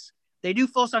songs. They do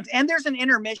full songs, and there's an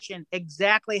intermission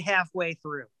exactly halfway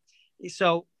through.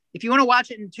 So if you want to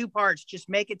watch it in 2 parts, just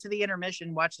make it to the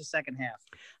intermission, watch the second half.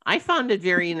 I found it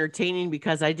very entertaining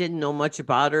because I didn't know much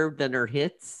about her than her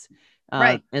hits,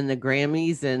 right, and the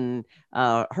Grammys, and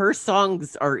her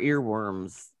songs are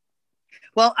earworms.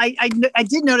 Well, I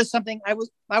did notice something. I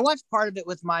watched part of it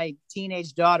with my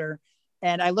teenage daughter,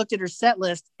 and I looked at her set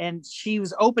list, and she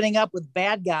was opening up with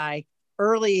Bad Guy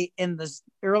early in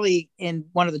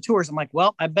one of the tours. I'm like,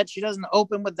 well, I bet she doesn't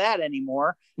open with that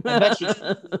anymore. I bet she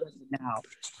does now.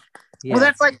 Yeah. Well,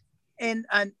 that's like in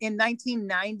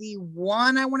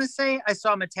 1991, I want to say, I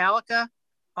saw Metallica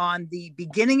on the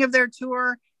beginning of their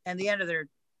tour and the end of their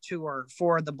tour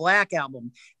for the Black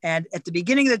Album. And at the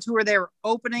beginning of the tour, they were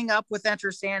opening up with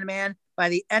Enter Sandman. By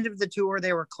the end of the tour,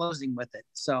 they were closing with it.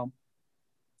 So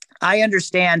I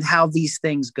understand how these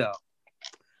things go.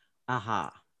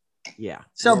 Aha. Yeah.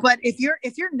 So, but if you're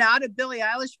not a Billie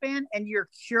Eilish fan and you're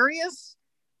curious,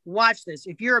 watch this.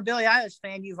 If you're a Billie Eilish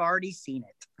fan, you've already seen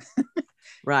it.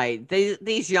 Right.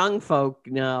 These young folk,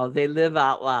 no, they live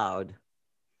out loud.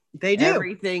 They do.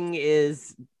 Everything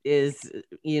is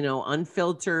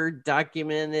unfiltered,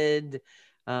 documented.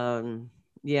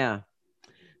 Yeah.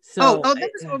 So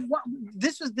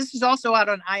this is also out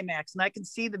on IMAX, and I can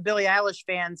see the Billie Eilish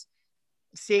fans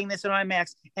seeing this on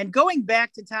IMAX. And going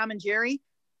back to Tom and Jerry,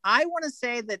 I want to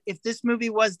say that if this movie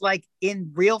was like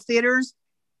in real theaters,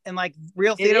 and like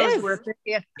real theaters where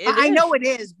I know it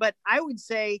is, but I would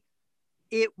say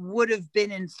it would have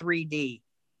been in 3D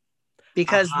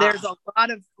because there's a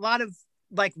lot of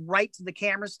like right to the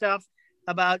camera stuff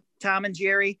about Tom and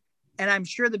Jerry. And I'm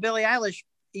sure the Billie Eilish,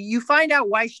 you find out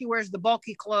why she wears the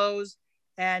bulky clothes,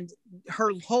 and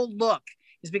her whole look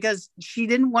is because she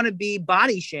didn't want to be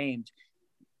body shamed.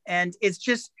 And it's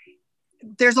just,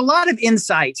 there's a lot of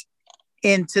insight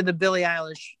into the Billie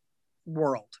Eilish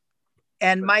world.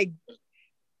 And I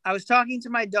was talking to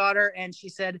my daughter, and she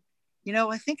said,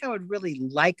 I think I would really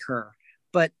like her.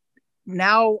 But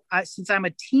now, since I'm a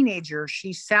teenager,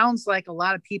 she sounds like a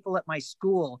lot of people at my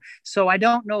school. So I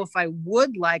don't know if I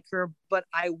would like her, but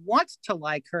I want to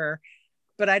like her.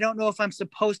 But I don't know if I'm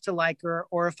supposed to like her,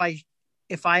 or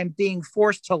if I'm being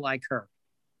forced to like her.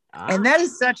 And that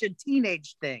is such a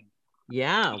teenage thing.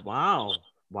 Yeah. Wow.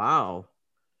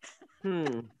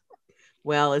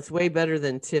 Well, it's way better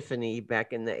than Tiffany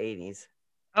back in the 80s.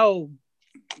 Oh,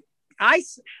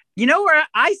 where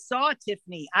I saw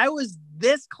Tiffany? I was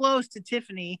this close to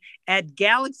Tiffany at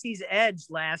Galaxy's Edge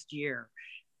last year.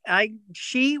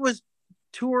 She was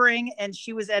touring, and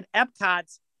she was at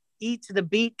Epcot's Eat to the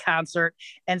Beat concert.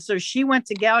 And so she went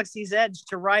to Galaxy's Edge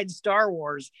to ride Star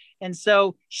Wars. And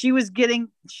so she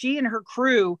and her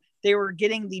crew, they were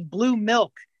getting the blue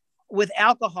milk with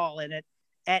alcohol in it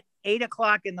at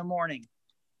 8:00 in the morning.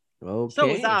 Okay. So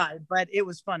was I, but it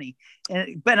was funny.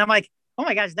 But I'm like, oh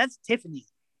my gosh, that's Tiffany.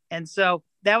 And so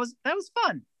that was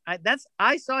fun.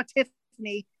 I saw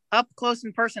Tiffany up close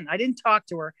in person. I didn't talk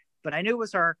to her, but I knew it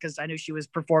was her because I knew she was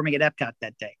performing at Epcot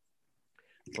that day.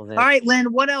 All right,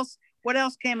 Lynn, what else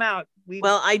came out?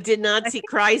 I did not see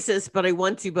Crisis, but I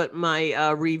want to. But my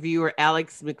reviewer,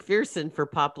 Alex McPherson for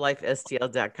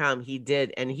PopLifeSTL.com, he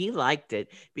did, and he liked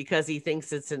it because he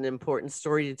thinks it's an important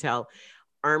story to tell.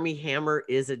 Armie Hammer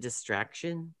is a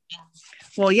distraction.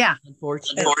 Well, yeah.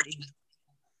 Unfortunately.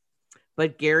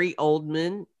 But Gary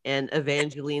Oldman and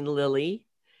Evangeline Lilly,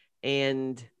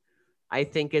 and I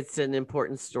think it's an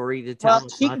important story to tell. Well,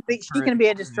 she can be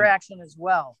a distraction as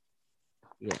well.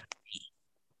 Yeah.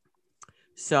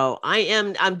 So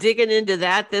I'm digging into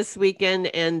that this weekend,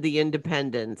 and the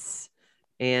Independence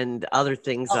and other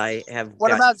things I have.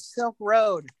 What about Silk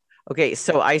Road? Okay,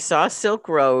 so I saw Silk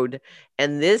Road,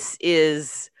 and this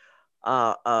is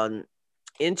an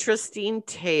interesting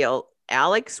tale.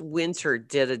 Alex Winter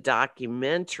did a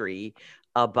documentary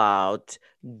about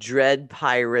Dread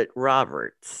Pirate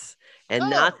Roberts, and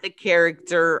not the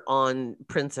character on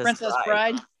Princess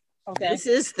Bride. Okay. This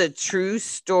is the true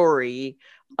story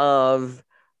of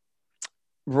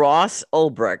Ross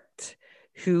Ulbricht,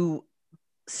 who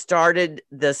started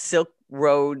the Silk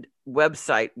Road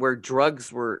website where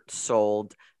drugs were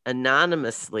sold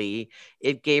anonymously.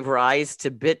 It gave rise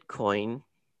to Bitcoin,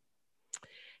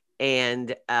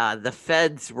 and the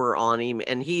feds were on him,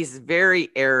 and he's a very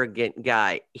arrogant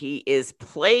guy. He is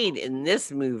played in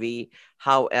this movie,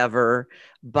 however,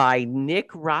 by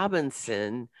Nick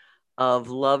Robinson of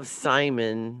Love,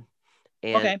 Simon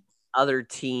and other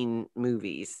teen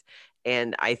movies.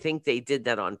 And I think they did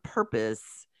that on purpose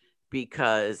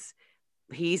because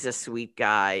he's a sweet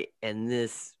guy and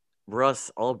this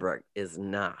Russ Ulbricht is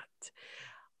not.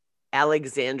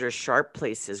 Alexandra Sharp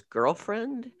plays his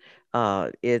girlfriend.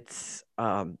 It's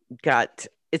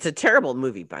a terrible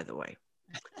movie, by the way.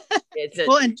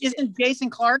 And isn't Jason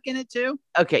Clarke in it too?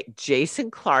 Okay,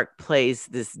 Jason Clarke plays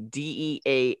this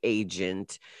DEA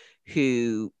agent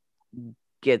who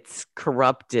gets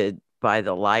corrupted by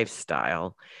the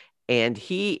lifestyle, and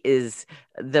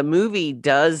the movie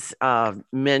does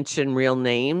mention real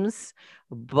names,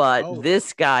 but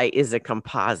this guy is a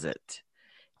composite.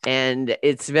 And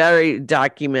it's very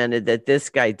documented that this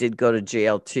guy did go to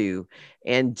jail too.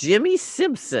 And Jimmy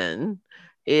Simpson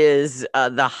is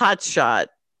the hotshot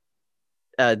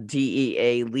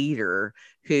DEA leader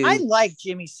who I like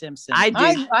Jimmy Simpson. I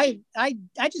do.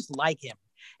 I just like him.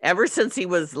 Ever since he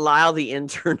was Lyle the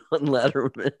intern on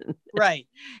Letterman. Right.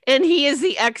 And he is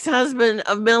the ex-husband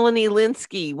of Melanie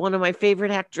Lynskey, one of my favorite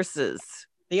actresses.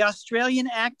 The Australian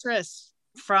actress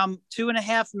from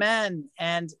 2.5 Men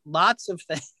and lots of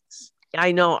things.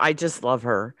 I know. I just love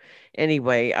her.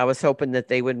 Anyway, I was hoping that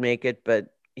they would make it,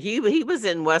 but he was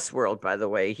in Westworld, by the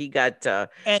way. He got a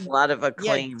lot of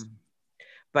acclaim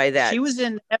by that. She was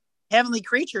in Heavenly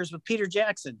Creatures with Peter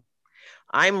Jackson.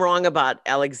 I'm wrong about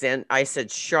Alexander. I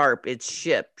said Sharp. It's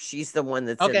Ship. She's the one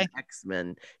that's in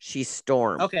X-Men. She's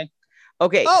Storm. Okay. Oh,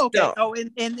 okay.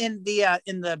 In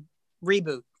the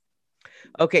reboot.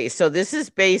 Okay, so this is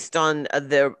based on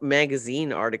the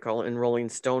magazine article in Rolling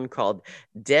Stone called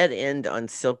Dead End on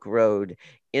Silk Road,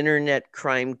 Internet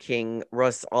Crime King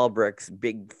Russ Ulbricht's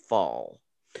Big Fall.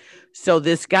 So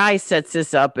this guy sets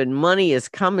this up and money is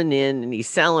coming in and he's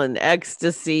selling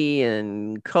ecstasy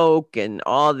and coke and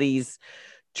all these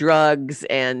drugs.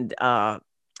 And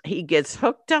he gets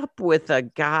hooked up with a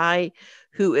guy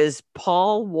who is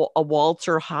Paul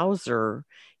Walter Hauser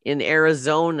in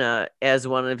Arizona as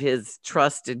one of his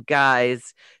trusted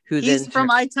guys. He's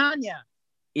from I, Tonya.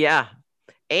 Yeah.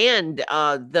 And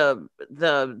the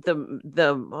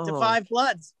Five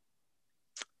Bloods.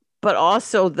 But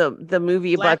also the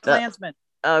movie Black about Klansman.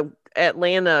 the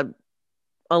Atlanta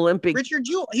Olympic. Richard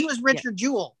Jewell. He was Richard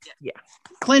Jewell. Yeah.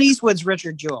 Clint Eastwood's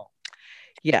Richard Jewell.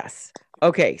 Yes.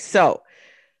 Okay. So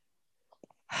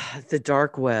the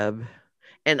dark web.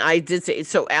 And I did say,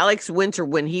 so Alex Winter,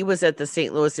 when he was at the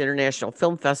St. Louis International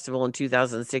Film Festival in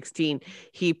 2016,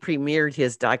 he premiered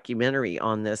his documentary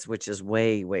on this, which is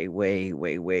way, way, way,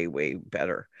 way, way, way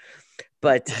better.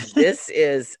 But this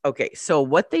is, okay. So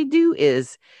what they do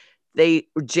is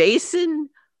Jason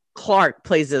Clarke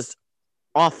plays this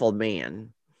awful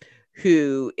man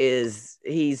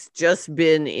he's just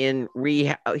been in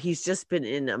rehab. He's just been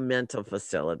in a mental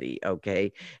facility.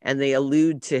 Okay. And they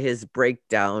allude to his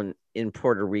breakdown in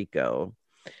Puerto Rico.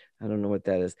 I don't know what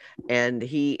that is. And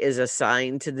he is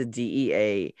assigned to the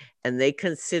DEA and they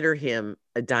consider him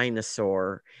a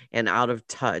dinosaur and out of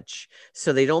touch.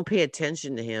 So they don't pay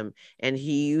attention to him. And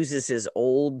he uses his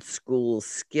old school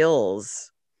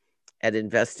skills at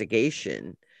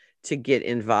investigation to get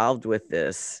involved with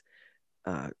this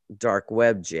dark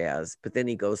web jazz. But then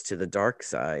he goes to the dark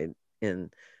side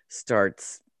and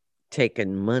starts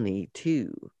taking money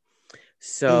too.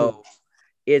 So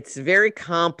it's very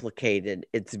complicated.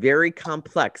 It's very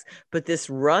complex. But this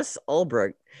Russ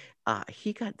Ulbricht,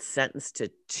 he got sentenced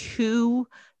to 2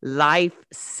 life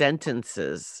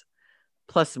sentences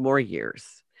plus more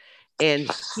years. And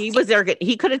he was there.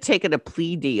 He could have taken a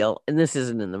plea deal, and this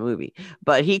isn't in the movie,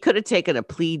 but he could have taken a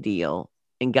plea deal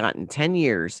and gotten 10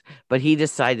 years, but he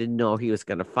decided no, he was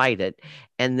going to fight it.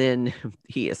 And then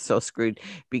he is so screwed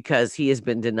because he has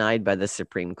been denied by the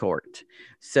Supreme Court.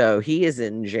 So he is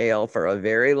in jail for a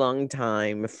very long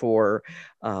time for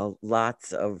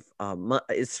lots of,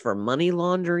 it's for money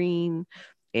laundering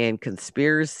and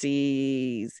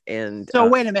conspiracies. And so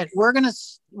wait a minute,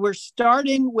 we're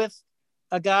starting with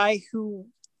a guy who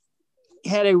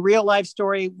had a real life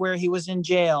story where he was in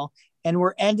jail. And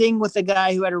we're ending with a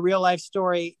guy who had a real life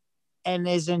story and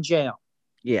is in jail.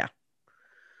 Yeah.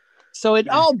 So it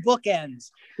all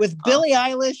bookends with Billie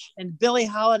Eilish and Billie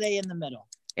Holiday in the middle,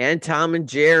 and Tom and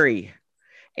Jerry,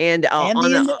 and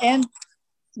the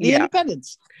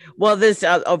Independents. Well, this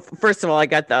first of all, I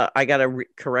got to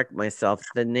correct myself.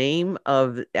 The name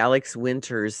of Alex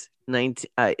Winter's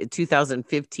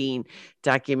 2015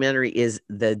 documentary is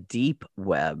The Deep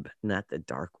Web, not the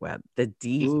dark web. The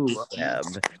Deep Web.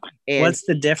 And what's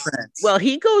the difference? Well,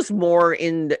 he goes more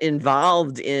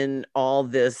involved in all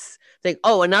this thing.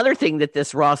 Oh, another thing that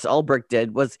this Ross Ulbricht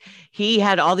did was he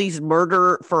had all these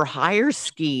murder for hire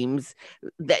schemes.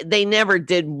 They never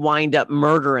did wind up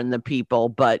murdering the people,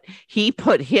 but he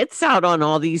put hits out on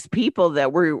all these people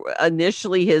that were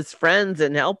initially his friends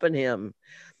and helping him.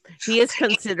 He is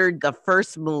considered the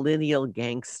first millennial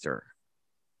gangster.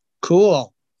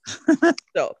 Cool.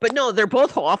 So, but no, they're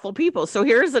both awful people. So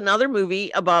here's another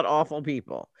movie about awful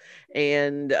people,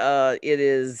 and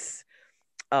it's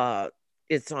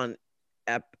on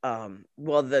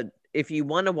if you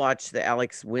want to watch the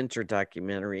Alex Winter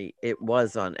documentary, it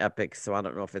was on Epic, so I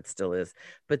don't know if it still is.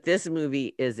 But this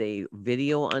movie is a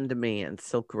video on demand,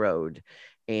 Silk Road,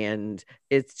 and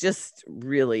it's just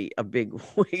really a big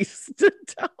waste of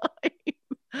time.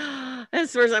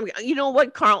 As far as you know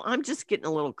what, Carl, I'm just getting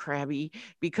a little crabby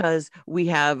because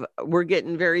we're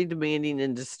getting very demanding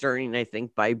and discerning, I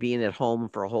think, by being at home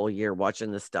for a whole year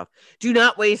watching this stuff. Do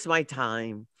not waste my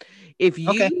time. If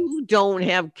you don't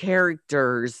have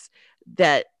characters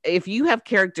if you have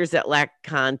characters that lack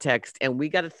context and we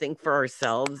got to think for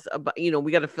ourselves about,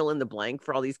 we got to fill in the blank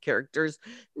for all these characters.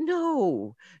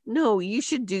 No, you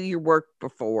should do your work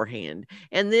beforehand.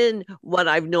 And then what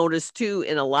I've noticed too,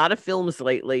 in a lot of films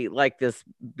lately, like this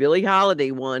Billie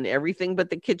Holiday one, everything but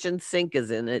the kitchen sink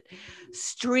is in it.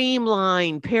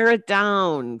 Streamline, pare it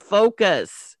down,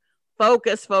 focus. I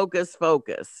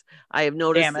have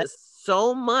noticed this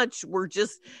so much.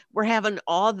 We're having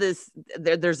all this.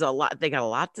 There's a lot. They got a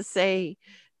lot to say.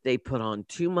 They put on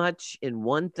too much in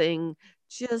one thing.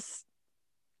 Just,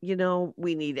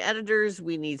 we need editors.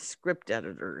 We need script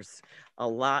editors a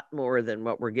lot more than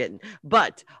what we're getting.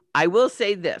 But I will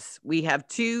say this. We have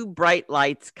 2 bright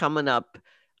lights coming up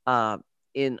on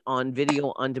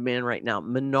video on demand right now.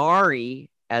 Minari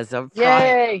as of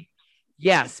Friday. Yay!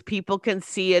 Yes, people can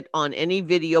see it on any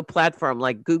video platform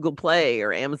like Google Play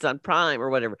or Amazon Prime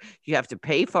or whatever. You have to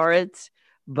pay for it,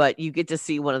 but you get to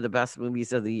see one of the best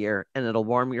movies of the year, and it'll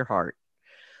warm your heart.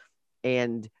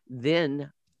 And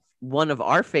then one of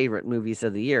our favorite movies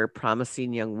of the year,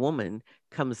 Promising Young Woman,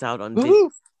 comes out on video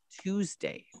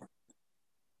Tuesday.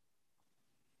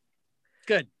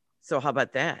 Good. So how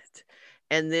about that?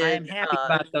 And then I am happy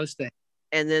about those things.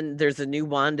 And then there's a new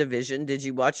WandaVision. Did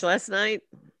you watch last night?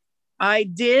 I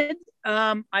did.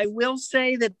 I will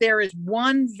say that there is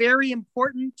one very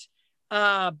important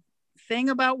thing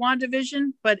about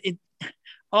WandaVision, but it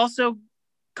also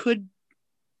could,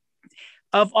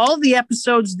 of all the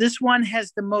episodes, this one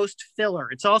has the most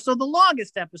filler. It's also the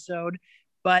longest episode,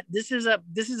 but this is a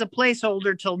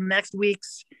placeholder till next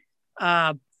week's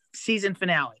season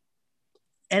finale.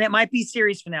 And it might be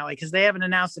series finale because they haven't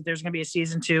announced that there's going to be a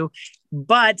season 2,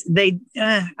 but I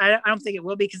don't think it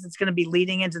will be because it's going to be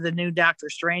leading into the new Doctor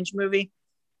Strange movie.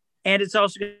 And it's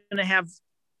also going to have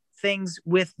things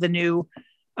with the new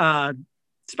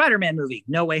Spider-Man movie,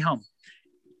 No Way Home,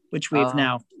 which we've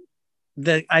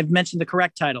I've mentioned the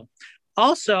correct title.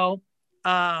 Also,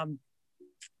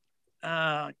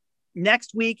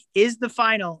 next week is the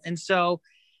final. And so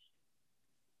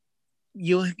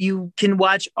you can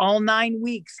watch all 9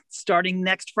 weeks starting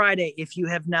next Friday if you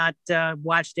have not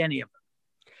watched any of them.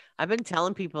 I've been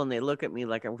telling people and they look at me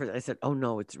like I said, oh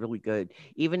no, it's really good.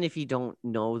 Even if you don't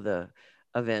know the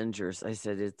Avengers, I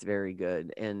said it's very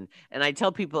good. And I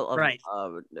tell people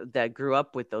that grew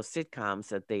up with those sitcoms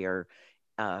that they are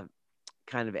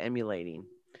kind of emulating,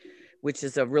 which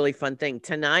is a really fun thing.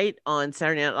 Tonight on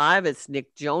Saturday Night Live, it's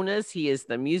Nick Jonas. He is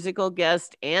the musical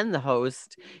guest and the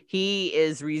host. He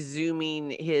is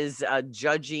resuming his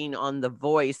judging on The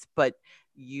Voice, but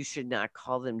you should not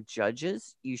call them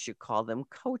judges. You should call them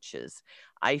coaches.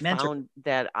 I found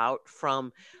that out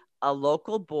from a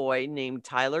local boy named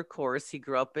Tyler Kors. He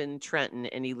grew up in Trenton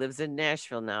and he lives in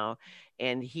Nashville now.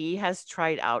 And he has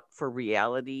tried out for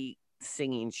reality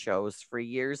singing shows for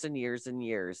years and years and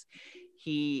years.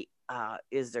 He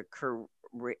was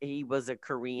a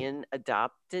Korean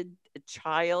adopted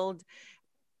child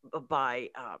by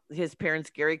his parents,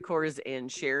 Gary Kors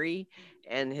and Sherry,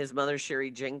 and his mother,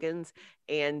 Sherry Jenkins.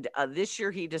 And this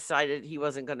year he decided he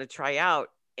wasn't going to try out.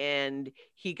 And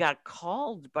he got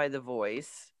called by The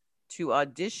Voice to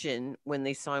audition when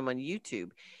they saw him on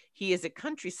YouTube. He is a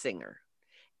country singer.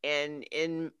 and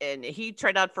he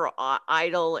tried out for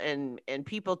Idol, and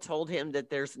people told him that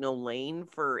there's no lane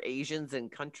for Asians in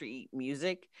country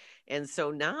music, and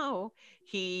so now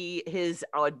his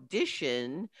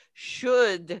audition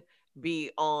should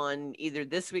be on either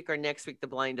this week or next week. The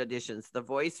blind auditions. The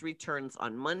Voice returns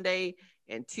on Monday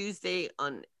and Tuesday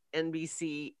on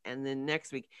NBC, and then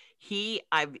next week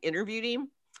I've interviewed him.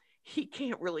 He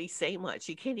can't really say much.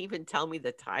 He can't even tell me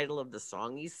the title of the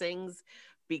song he sings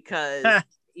because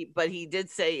but he did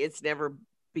say it's never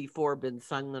before been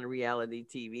sung on reality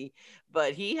TV.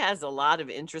 But he has a lot of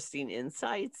interesting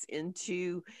insights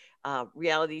into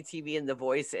reality TV and The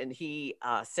Voice. And he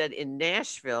said in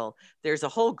Nashville, there's a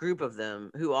whole group of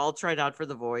them who all tried out for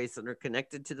The Voice and are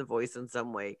connected to The Voice in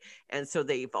some way. And so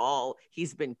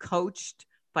he's been coached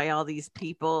by all these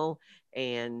people,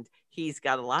 and he's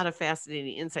got a lot of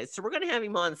fascinating insights. So we're going to have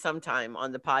him on sometime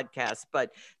on the podcast,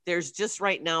 but there's just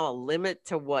right now a limit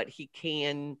to what he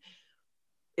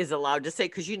is allowed to say,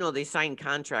 because they sign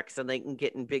contracts and they can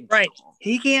get in big trouble. Right.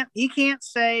 He can't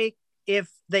say if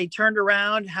they turned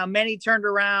around, how many turned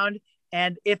around,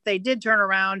 and if they did turn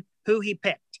around, who he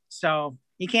picked. So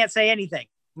he can't say anything.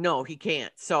 No, he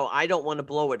can't. So I don't want to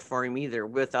blow it for him either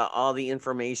with all the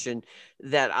information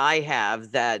that I have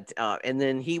and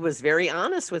then he was very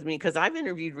honest with me, because I've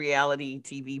interviewed reality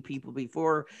TV people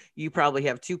before. You probably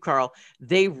have too, Carl.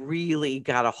 They really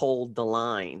got to hold the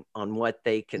line on what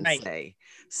they can say.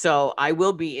 So I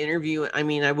will be interviewing. I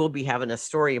mean, I will be having a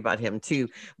story about him too,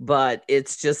 but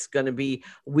it's just going to be,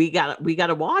 we got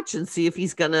to watch and see if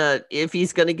he's going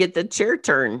to get the chair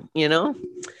turn,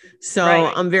 So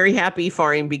I'm very happy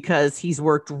for him, because he's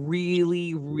worked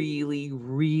really, really,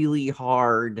 really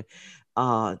hard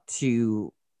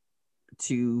to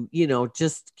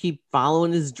just keep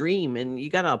following his dream. And you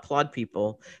got to applaud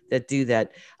people that do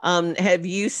that. Have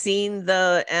you seen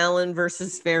the Allen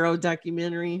versus Farrow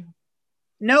documentary?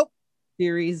 Nope.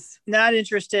 Series? Not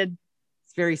interested.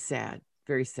 It's very sad.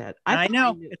 Very sad. I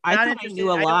know. I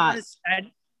knew a lot.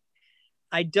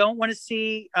 I don't want to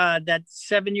see that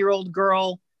 7-year-old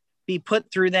girl be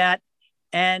put through that.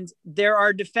 And there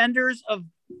are defenders of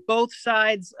both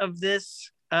sides of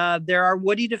this. There are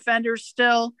Woody defenders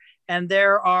still, and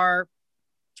there are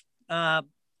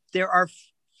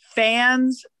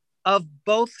fans of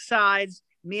both sides,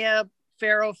 Mia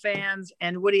Farrow fans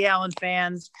and Woody Allen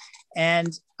fans.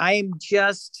 And I'm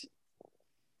just,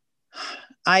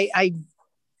 I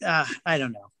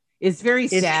don't know. It's very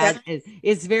sad.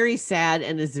 It's very sad,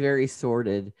 and it's very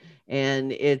sordid,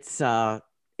 and it's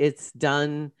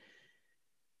done.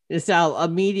 It's out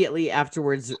immediately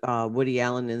afterwards. Woody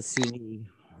Allen and Suni,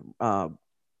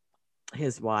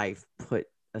 his wife, put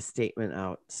a statement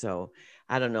out. So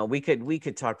I don't know. We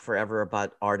could talk forever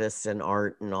about artists and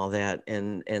art and all that,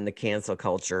 and the cancel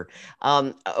culture.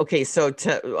 Okay, so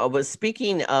I was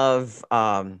speaking of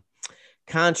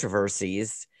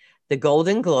controversies. The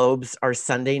Golden Globes are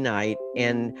Sunday night,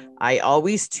 and I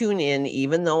always tune in,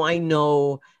 even though I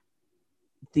know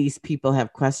these people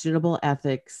have questionable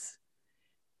ethics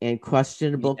and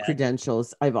questionable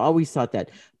credentials. I've always thought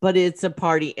that, but it's a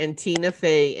party, and Tina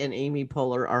Fey and Amy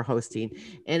Poehler are hosting,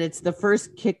 and it's the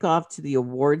first kickoff to the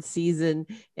award season,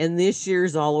 and this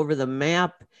year's all over the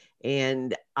map.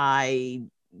 And I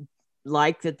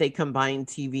like that they combine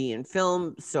TV and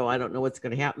film, so I don't know what's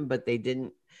going to happen, but they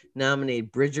didn't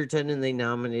nominate Bridgerton, and they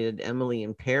nominated Emily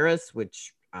in Paris,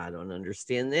 which I don't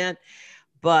understand that.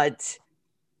 But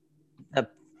the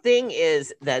thing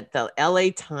is that the LA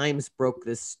Times broke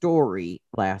this story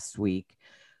last week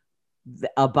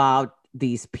about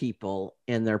these people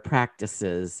and their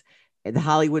practices. The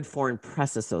Hollywood Foreign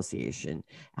Press Association,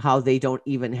 how they don't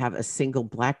even have a single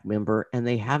Black member, and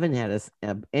they haven't had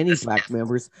any Black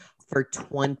members for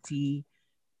 20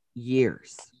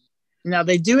 years. Now,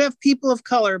 they do have people of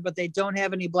color, but they don't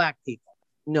have any Black people.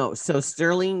 No, so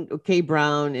Sterling K.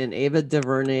 Brown and Ava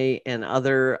DuVernay and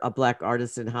other Black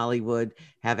artists in Hollywood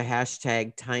have a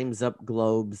hashtag Time's Up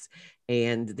Globes,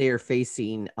 and they are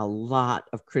facing a lot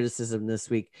of criticism this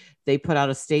week. They put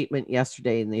out a statement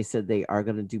yesterday, and they said they are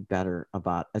going to do better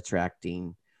about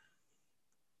attracting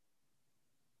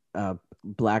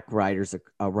Black writers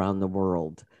around the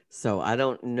world. So I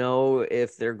don't know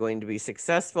if they're going to be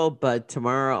successful, but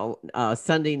tomorrow,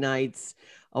 Sunday night's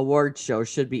award show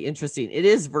should be interesting. It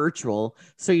is virtual,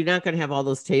 so you're not going to have all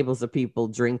those tables of people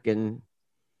drinking.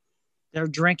 They're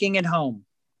drinking at home.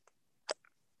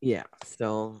 Yeah.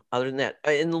 So other than that,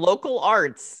 in local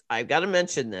arts, I've got to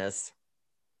mention this.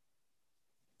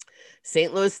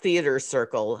 St. Louis Theater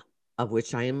Circle, of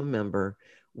which I am a member,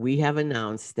 we have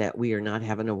announced that we are not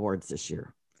having awards this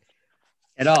year.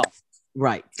 At all.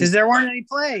 Right. Because there weren't any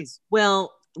plays.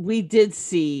 Well, we did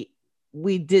see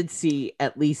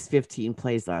at least 15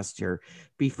 plays last year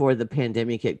before the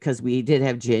pandemic hit, because we did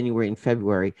have January and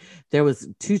February. There was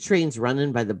Two Trains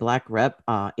Running by the Black Rep,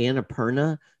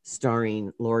 Annapurna,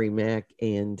 starring Laurie Mack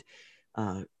and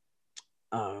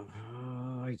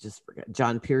I just forgot,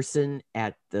 John Pearson,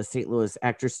 at the St. Louis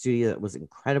Actors Studio. That was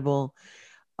incredible.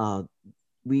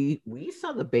 We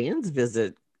saw the bands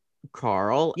visit,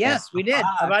 Carl. Yes, we did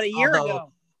about a year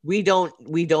ago. We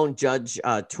don't judge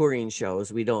touring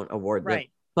shows. We don't award them. Right.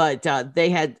 But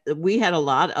we had a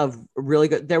lot of really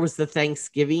good. There was the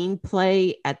Thanksgiving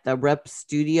play at the Rep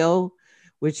Studio,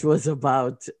 which was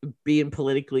about being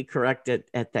politically correct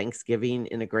at Thanksgiving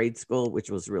in a grade school, which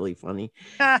was really funny.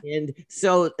 And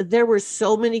so there were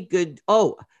so many good.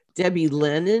 Oh, Debbie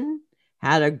Lennon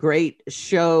had a great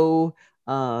show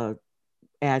for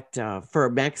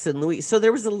Max and Louis. So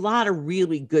there was a lot of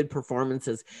really good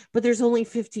performances, but there's only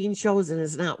 15 shows and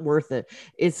it's not worth it.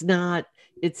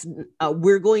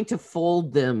 We're going to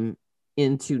fold them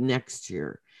into next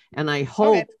year. And I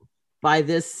hope by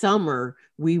this summer,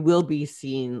 we will be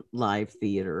seeing live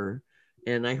theater.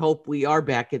 And I hope we are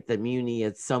back at the Muni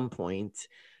at some point,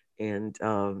 and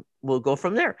we'll go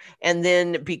from there. And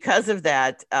then because of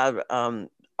that,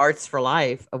 Arts for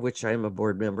Life, of which I'm a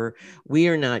board member, we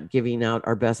are not giving out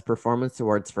our best performance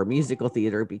awards for musical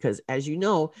theater because, as you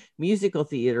know, musical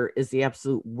theater is the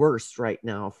absolute worst right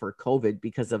now for COVID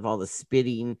because of all the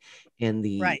spitting and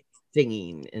the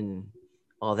singing and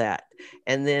all that.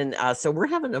 And then, so we're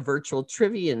having a virtual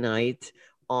trivia night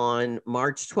on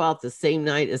March 12th, the same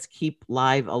night as Keep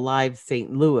Live Alive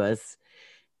St. Louis.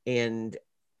 And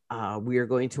we are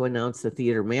going to announce the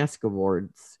Theater Mask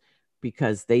Awards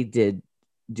because they did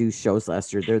do shows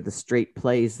last year. They're the straight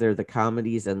plays, they're the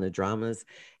comedies and the dramas.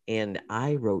 And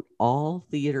I wrote all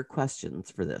theater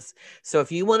questions for this. So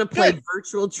if you want to play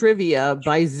virtual trivia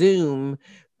by Zoom,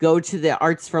 go to the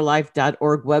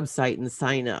artsforlife.org website and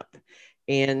sign up.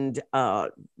 And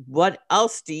what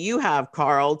else do you have,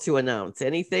 Carl, to announce?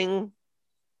 Anything?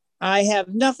 I have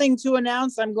nothing to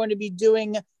announce. I'm going to be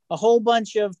doing a whole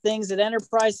bunch of things at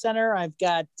Enterprise Center. I've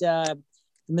got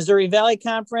Missouri Valley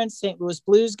Conference, St. Louis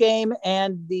Blues game,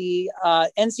 and the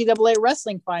NCAA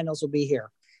wrestling finals will be here.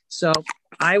 So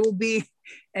I will be,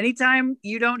 anytime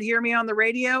you don't hear me on the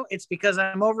radio, it's because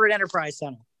I'm over at Enterprise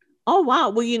Center. Oh, wow.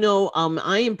 Well,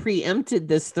 I am preempted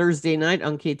this Thursday night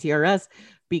on KTRS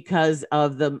because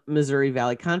of the Missouri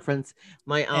Valley Conference.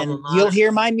 My alma mater. You'll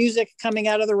hear my music coming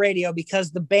out of the radio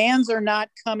because the bands are not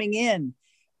coming in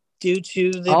due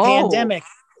to the pandemic.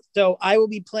 So I will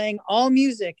be playing all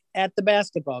music at the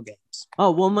basketball games.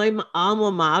 Oh, well, my alma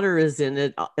mater is in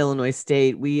it, Illinois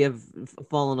State. We have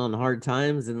fallen on hard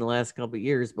times in the last couple of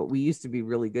years, but we used to be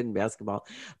really good in basketball.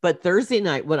 But Thursday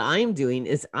night, what I'm doing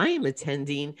is I am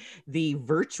attending the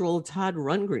virtual Todd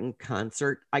Rundgren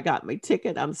concert. I got my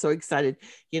ticket. I'm so excited.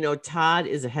 Todd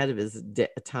is ahead of his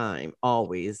time,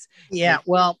 always. Yeah,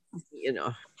 well,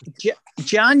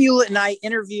 John Hewlett and I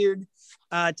interviewed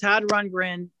Todd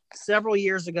Rundgren several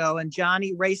years ago, and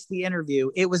Johnny raced the interview.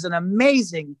 It was an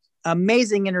amazing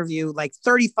interview, like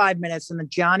 35 minutes, and then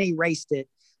Johnny raced it.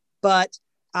 But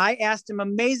I asked him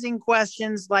amazing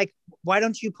questions like, why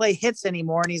don't you play hits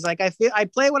anymore? And he's like, I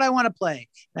play what I want to play.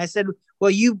 And I said,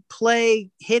 well, you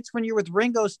play hits when you're with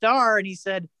Ringo Starr. And he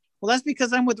said, well, that's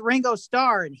because I'm with Ringo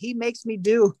Starr and he makes me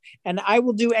do, and I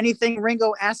will do anything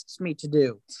Ringo asks me to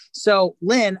do. So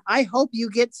Lynn, I hope you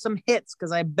get some hits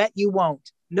because I bet you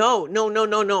won't. No,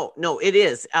 it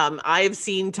is. I've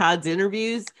seen Todd's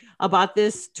interviews about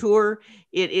this tour.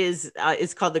 It is,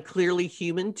 it's called the Clearly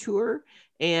Human Tour,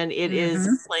 and it is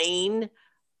playing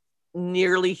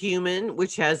Nearly Human,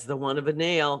 which has the One of a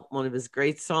Nail, one of his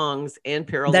great songs, and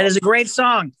Parallel. That is a great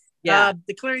song. Yeah.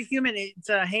 The Clearly Human, it's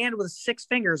a hand with 6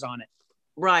 fingers on it.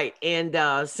 Right. And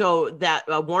so that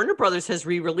Warner Brothers has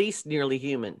re-released Nearly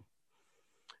Human.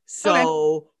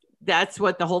 So that's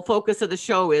what the whole focus of the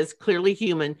show is, Clearly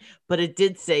Human. But it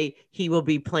did say he will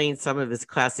be playing some of his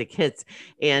classic hits.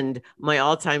 And my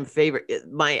all-time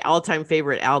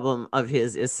favorite album of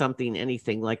his is Something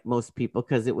Anything, like most people,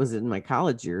 because it was in my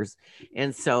college years.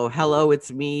 And so Hello,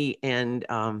 It's Me, and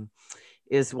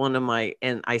is one of my,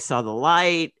 and I Saw the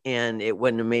Light, and It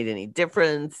Wouldn't Have Made Any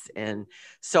Difference. And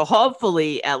so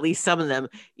hopefully at least some of them,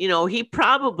 he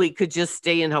probably could just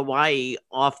stay in Hawaii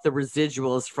off the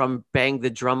residuals from Bang the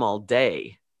Drum All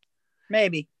Day.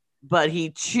 Maybe. But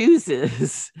he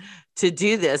chooses to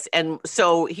do this. And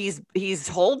so he's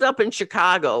holed up in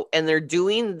Chicago, and they're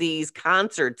doing these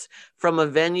concerts from a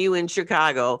venue in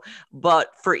Chicago,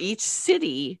 but for each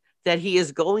city, that he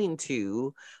is going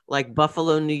to, like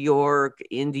Buffalo, New York,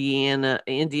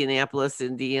 Indianapolis,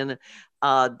 Indiana.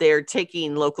 They're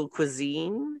taking local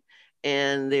cuisine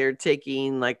and they're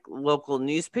taking like local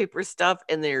newspaper stuff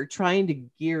and they're trying to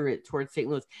gear it towards St.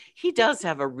 Louis. He does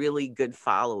have a really good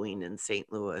following in St.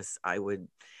 Louis, I would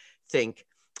think.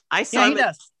 I saw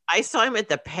him at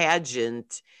the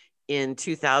pageant in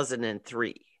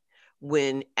 2003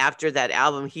 when after that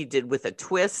album he did With a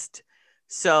Twist.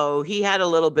 So he had a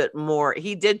little bit more.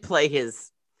 He did play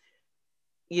his,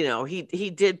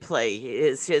 he did play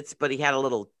his hits, but he had a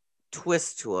little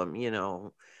twist to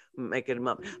him, making him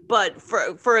up. But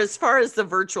for as far as the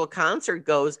virtual concert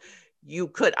goes,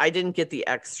 I didn't get the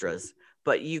extras,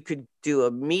 but you could do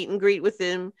a meet and greet with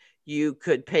him. You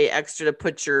could pay extra to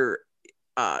put your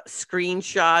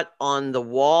screenshot on the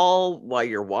wall while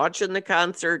you're watching the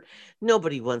concert.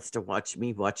 Nobody wants to watch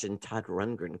me watching Todd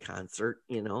Rundgren concert,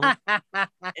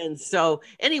 And so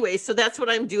anyway, so that's what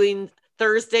I'm doing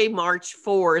Thursday, March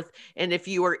 4th. And if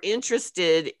you are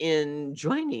interested in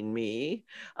joining me,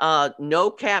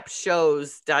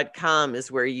 nocapshows.com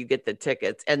is where you get the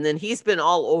tickets. And then he's been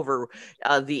all over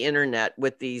the internet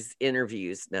with these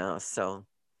interviews now. So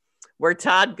where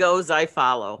Todd goes, I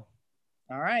follow.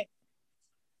 All right.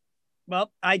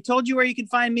 Well, I told you where you can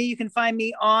find me. You can find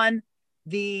me on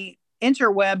the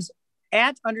interwebs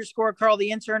 @_Carl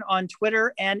the Intern on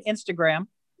Twitter and Instagram.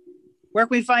 Where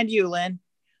can we find you, Lynn?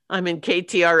 I'm in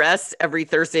KTRS every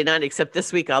Thursday night, except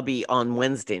this week I'll be on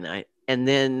Wednesday night. And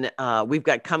then we've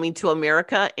got Coming to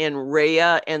America and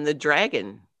Raya and the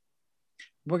Dragon.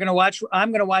 I'm going to watch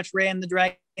Raya and the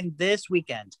Dragon this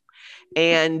weekend.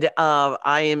 And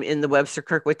I am in the Webster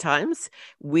Kirkwood Times.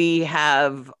 We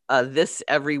have this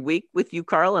every week with you,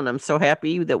 Carl, and I'm so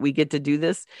happy that we get to do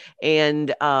this.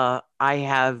 And I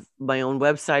have my own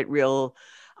website,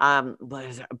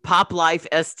 Pop Life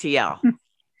STL.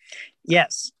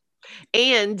 Yes.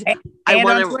 And I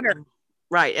want on Twitter.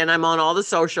 Right. And I'm on all the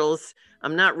socials.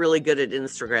 I'm not really good at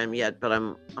Instagram yet, but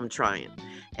I'm trying.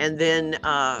 And then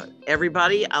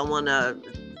everybody, I want to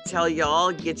tell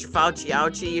y'all, get your Fauci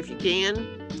ouchie if you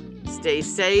can. Stay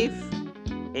safe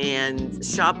and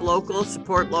shop local,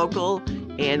 support local.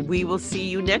 And we will see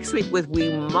you next week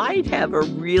we might have a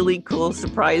really cool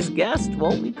surprise guest,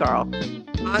 won't we, Carl?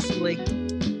 Possibly.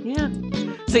 Yeah.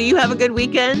 So you have a good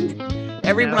weekend.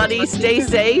 Everybody stay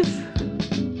safe.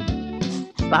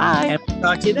 Bye. And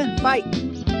talk to you then. Bye.